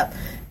that shit up.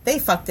 They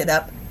fucked it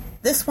up.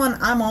 This one,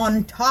 I'm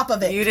on top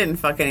of it. You didn't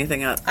fuck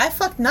anything up. I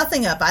fucked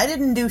nothing up. I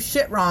didn't do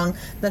shit wrong.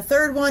 The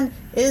third one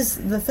is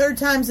the third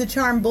time's the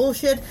charm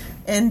bullshit,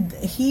 and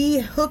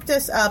he hooked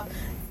us up.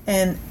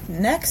 And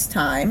next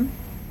podcast,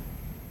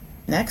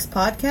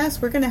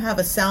 we're going to have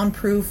a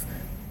soundproof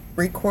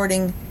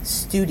recording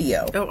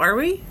studio. Oh, are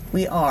we?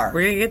 We are.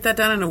 We're going to get that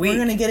done in a week? We're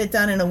going to get it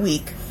done in a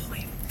week.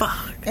 Holy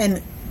fuck.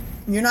 And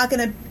you're not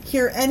going to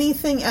hear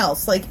anything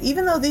else. Like,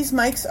 even though these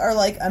mics are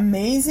like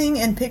amazing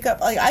and pick up,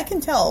 like I can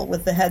tell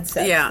with the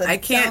headset. Yeah, that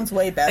it sounds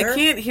way better. I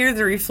can't hear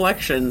the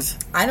reflections.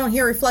 I don't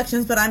hear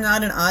reflections, but I'm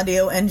not an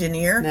audio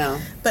engineer. No.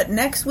 But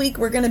next week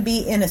we're going to be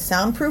in a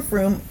soundproof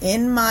room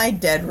in my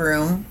dead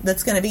room.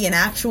 That's going to be an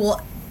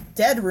actual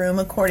dead room,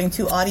 according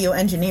to audio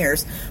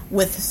engineers,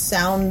 with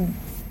sound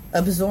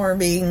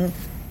absorbing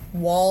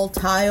wall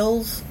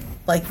tiles.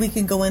 Like, we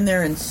can go in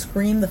there and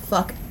scream the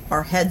fuck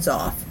our heads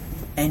off,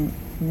 and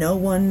no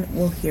one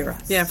will hear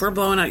us. Yeah, if we're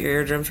blowing out your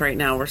eardrums right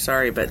now, we're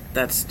sorry, but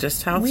that's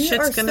just how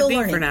shit's going to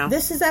be for now.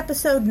 This is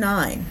episode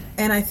 9,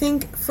 and I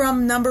think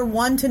from number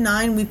 1 to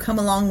 9, we've come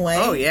a long way.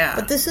 Oh, yeah.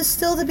 But this is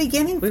still the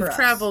beginning for us. We've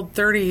traveled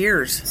 30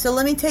 years. So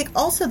let me take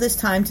also this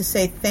time to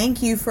say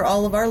thank you for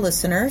all of our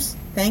listeners.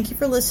 Thank you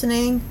for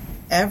listening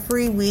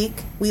every week.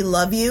 We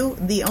love you.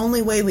 The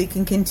only way we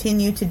can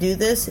continue to do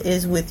this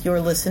is with your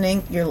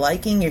listening, your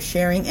liking, your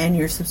sharing, and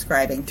your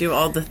subscribing. Do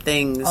all the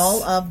things.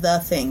 All of the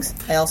things.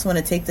 I also want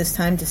to take this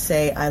time to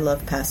say I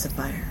love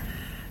Pacifier.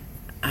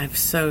 I'm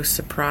so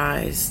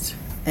surprised.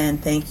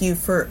 And thank you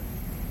for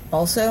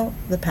also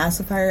the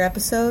Pacifier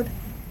episode.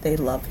 They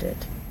loved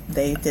it.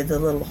 They did the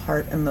little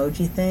heart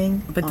emoji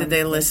thing. But did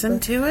they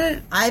listen to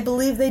it? I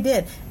believe they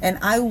did. And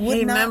I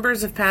would not...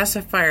 members of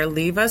Pacifier,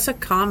 leave us a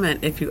comment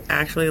if you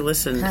actually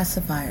listened.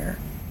 Pacifier,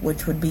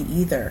 which would be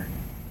either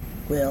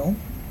Will,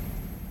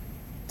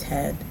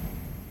 Ted,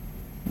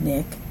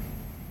 Nick,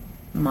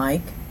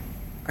 Mike.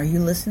 Are you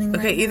listening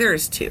right now? Either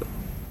is 2.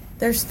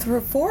 There's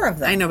 4 of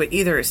them. I know, but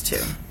either is 2.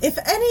 If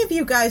any of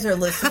you guys are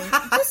listening,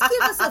 just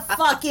give us a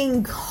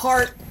fucking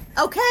heart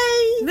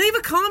Okay? Leave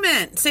a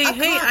comment. Say,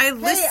 hey, I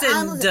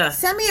listened.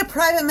 Send me a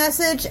private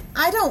message.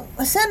 I don't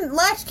send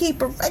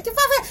Latchkeeper.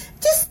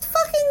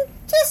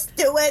 Just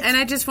do it. And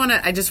I just want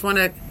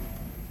to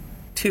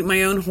toot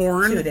my own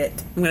horn. Toot it.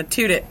 I'm going to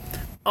toot it.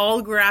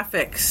 All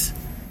graphics.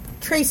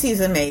 Tracy's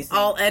amazing.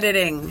 All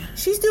editing.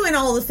 She's doing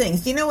all the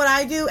things. Do you know what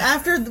I do?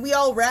 After we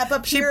all wrap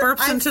up she here,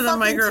 burps into the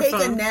microphone.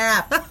 Take a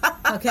nap.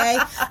 Okay?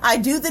 I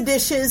do the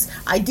dishes,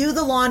 I do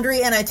the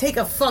laundry, and I take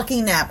a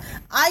fucking nap.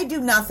 I do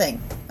nothing.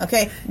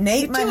 Okay?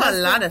 Nate, you do a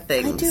lot of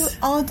things. I do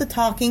all the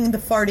talking, the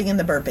farting, and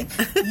the burping.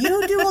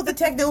 You do all the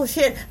technical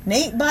shit.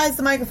 Nate buys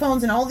the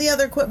microphones and all the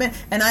other equipment,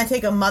 and I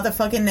take a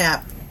motherfucking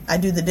nap. I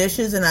do the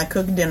dishes and I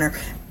cook dinner.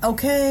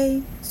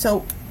 Okay?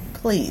 So,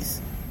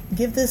 please,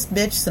 give this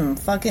bitch some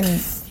fucking...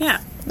 Yeah.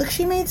 Look,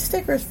 she made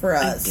stickers for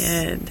us.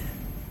 I did.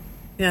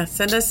 Yeah,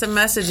 send us a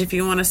message if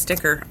you want a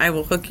sticker. I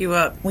will hook you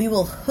up. We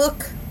will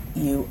hook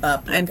you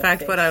up. In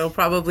fact, what I will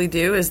probably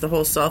do is the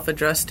whole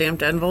self-addressed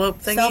stamped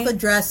envelope thingy.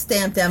 Self-addressed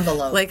stamped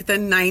envelope. Like the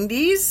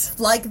 90s?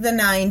 Like the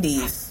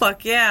 90s.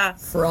 Fuck yeah.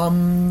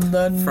 From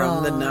the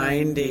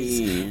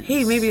 90s.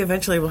 Hey, maybe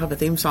eventually we'll have a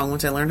theme song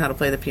once I learn how to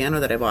play the piano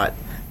that I bought.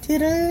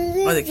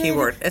 Or the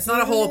keyboard. It's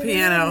not a whole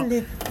piano.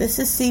 This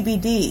is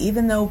CBD.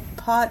 Even though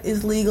pot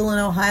is legal in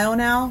Ohio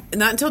now,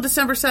 not until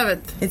December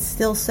 7th. It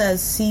still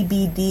says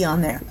CBD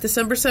on there.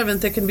 December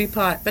 7th, it can be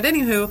pot. But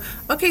anywho,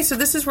 okay, so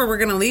this is where we're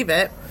going to leave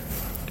it.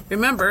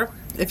 Remember,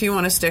 if you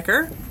want a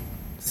sticker,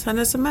 send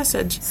us a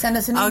message. Send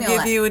us an email. I'll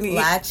give you an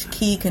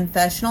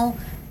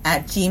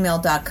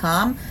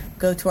latchkeyconfessional@gmail.com.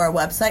 Go to our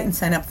website and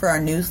sign up for our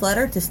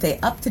newsletter to stay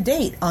up to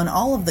date on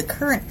all of the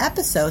current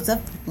episodes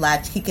of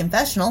Latchkey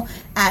Confessional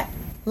at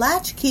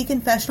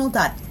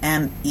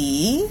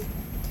latchkeyconfessional.me.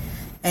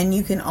 And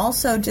you can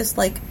also just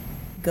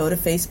go to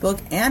Facebook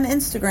and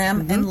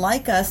Instagram and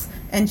like us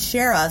and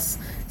share us.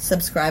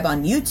 Subscribe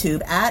on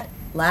YouTube at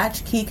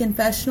Latchkey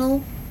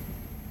Confessional,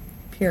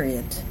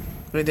 period.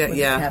 We did,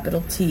 yeah.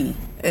 Capital T.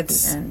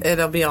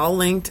 It'll be all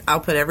linked. I'll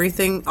put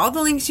everything, all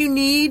the links you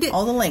need.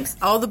 All the links.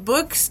 All the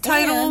books,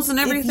 titles, and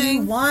everything.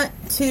 If you want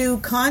to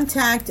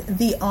contact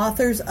the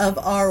authors of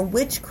our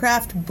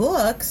witchcraft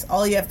books,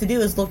 all you have to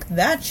do is look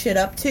that shit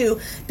up too,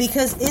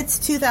 because it's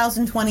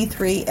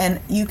 2023 and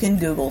you can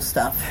Google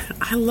stuff.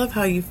 I love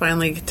how you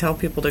finally tell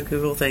people to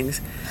Google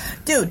things.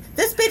 Dude,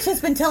 this bitch has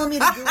been telling me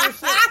to Google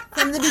shit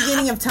from the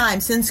beginning of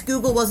time, since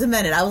Google was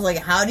invented. I was like,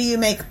 how do you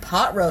make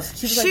pot roast?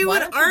 She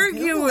would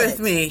argue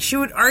with me. She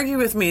would argue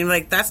with me,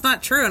 like, that's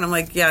not true. And I'm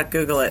like, yeah,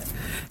 Google it.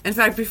 In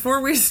fact, before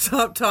we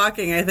stopped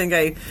talking, I think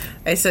I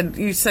said,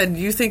 you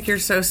think you're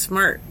so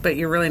smart, but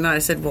you're really not. I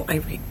said, well, I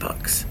read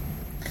books.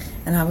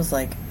 And I was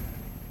like...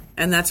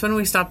 And that's when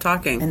we stopped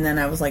talking. And then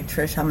I was like,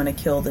 Trish, I'm going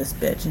to kill this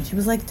bitch. And she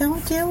was like,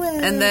 don't do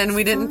it. And then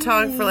we didn't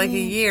talk for like a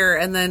year.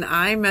 And then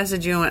I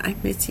messaged you and went, I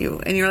miss you.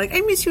 And you were like,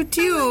 I miss you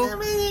too. Can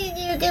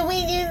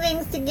we do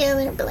things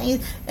together,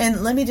 please?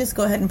 And let me just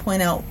go ahead and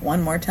point out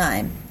one more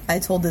time. I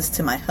told this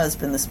to my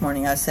husband this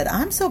morning. I said,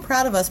 I'm so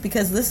proud of us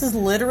because this is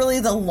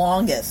literally the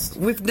longest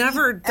we've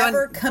ever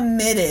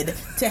committed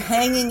to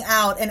hanging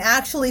out and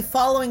actually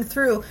following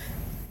through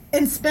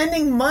and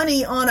spending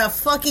money on a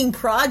fucking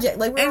project.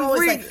 Like we've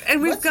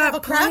let's got have a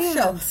craft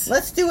show.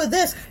 Let's do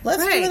this.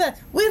 Let's do that.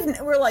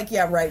 We're like,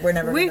 yeah, right. We're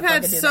never. We've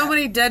had so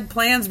many dead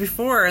plans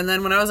before, and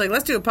then when I was like,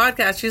 let's do a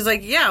podcast, she's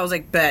like, yeah. I was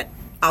like, bet.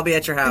 I'll be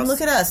at your house. And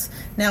look at us.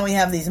 Now we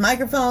have these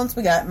microphones.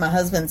 We got my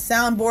husband's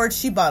soundboard.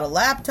 She bought a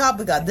laptop.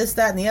 We got this,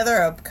 that, and the other.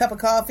 A cup of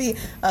coffee.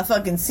 A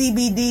fucking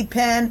CBD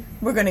pen.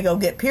 We're going to go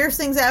get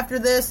piercings after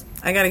this.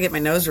 I got to get my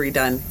nose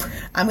redone.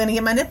 I'm going to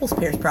get my nipples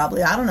pierced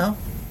probably. I don't know.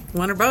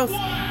 One or both.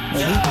 Maybe.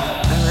 All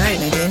right.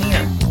 Maybe in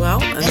here.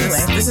 Well,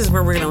 anyway. This is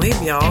where we're going to leave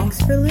y'all.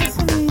 Thanks for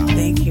listening.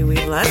 Thank you. We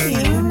love you.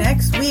 See you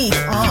next week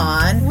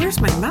on...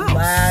 Where's my mouse?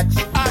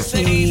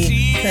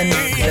 Latchkey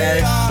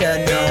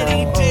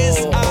Confessional.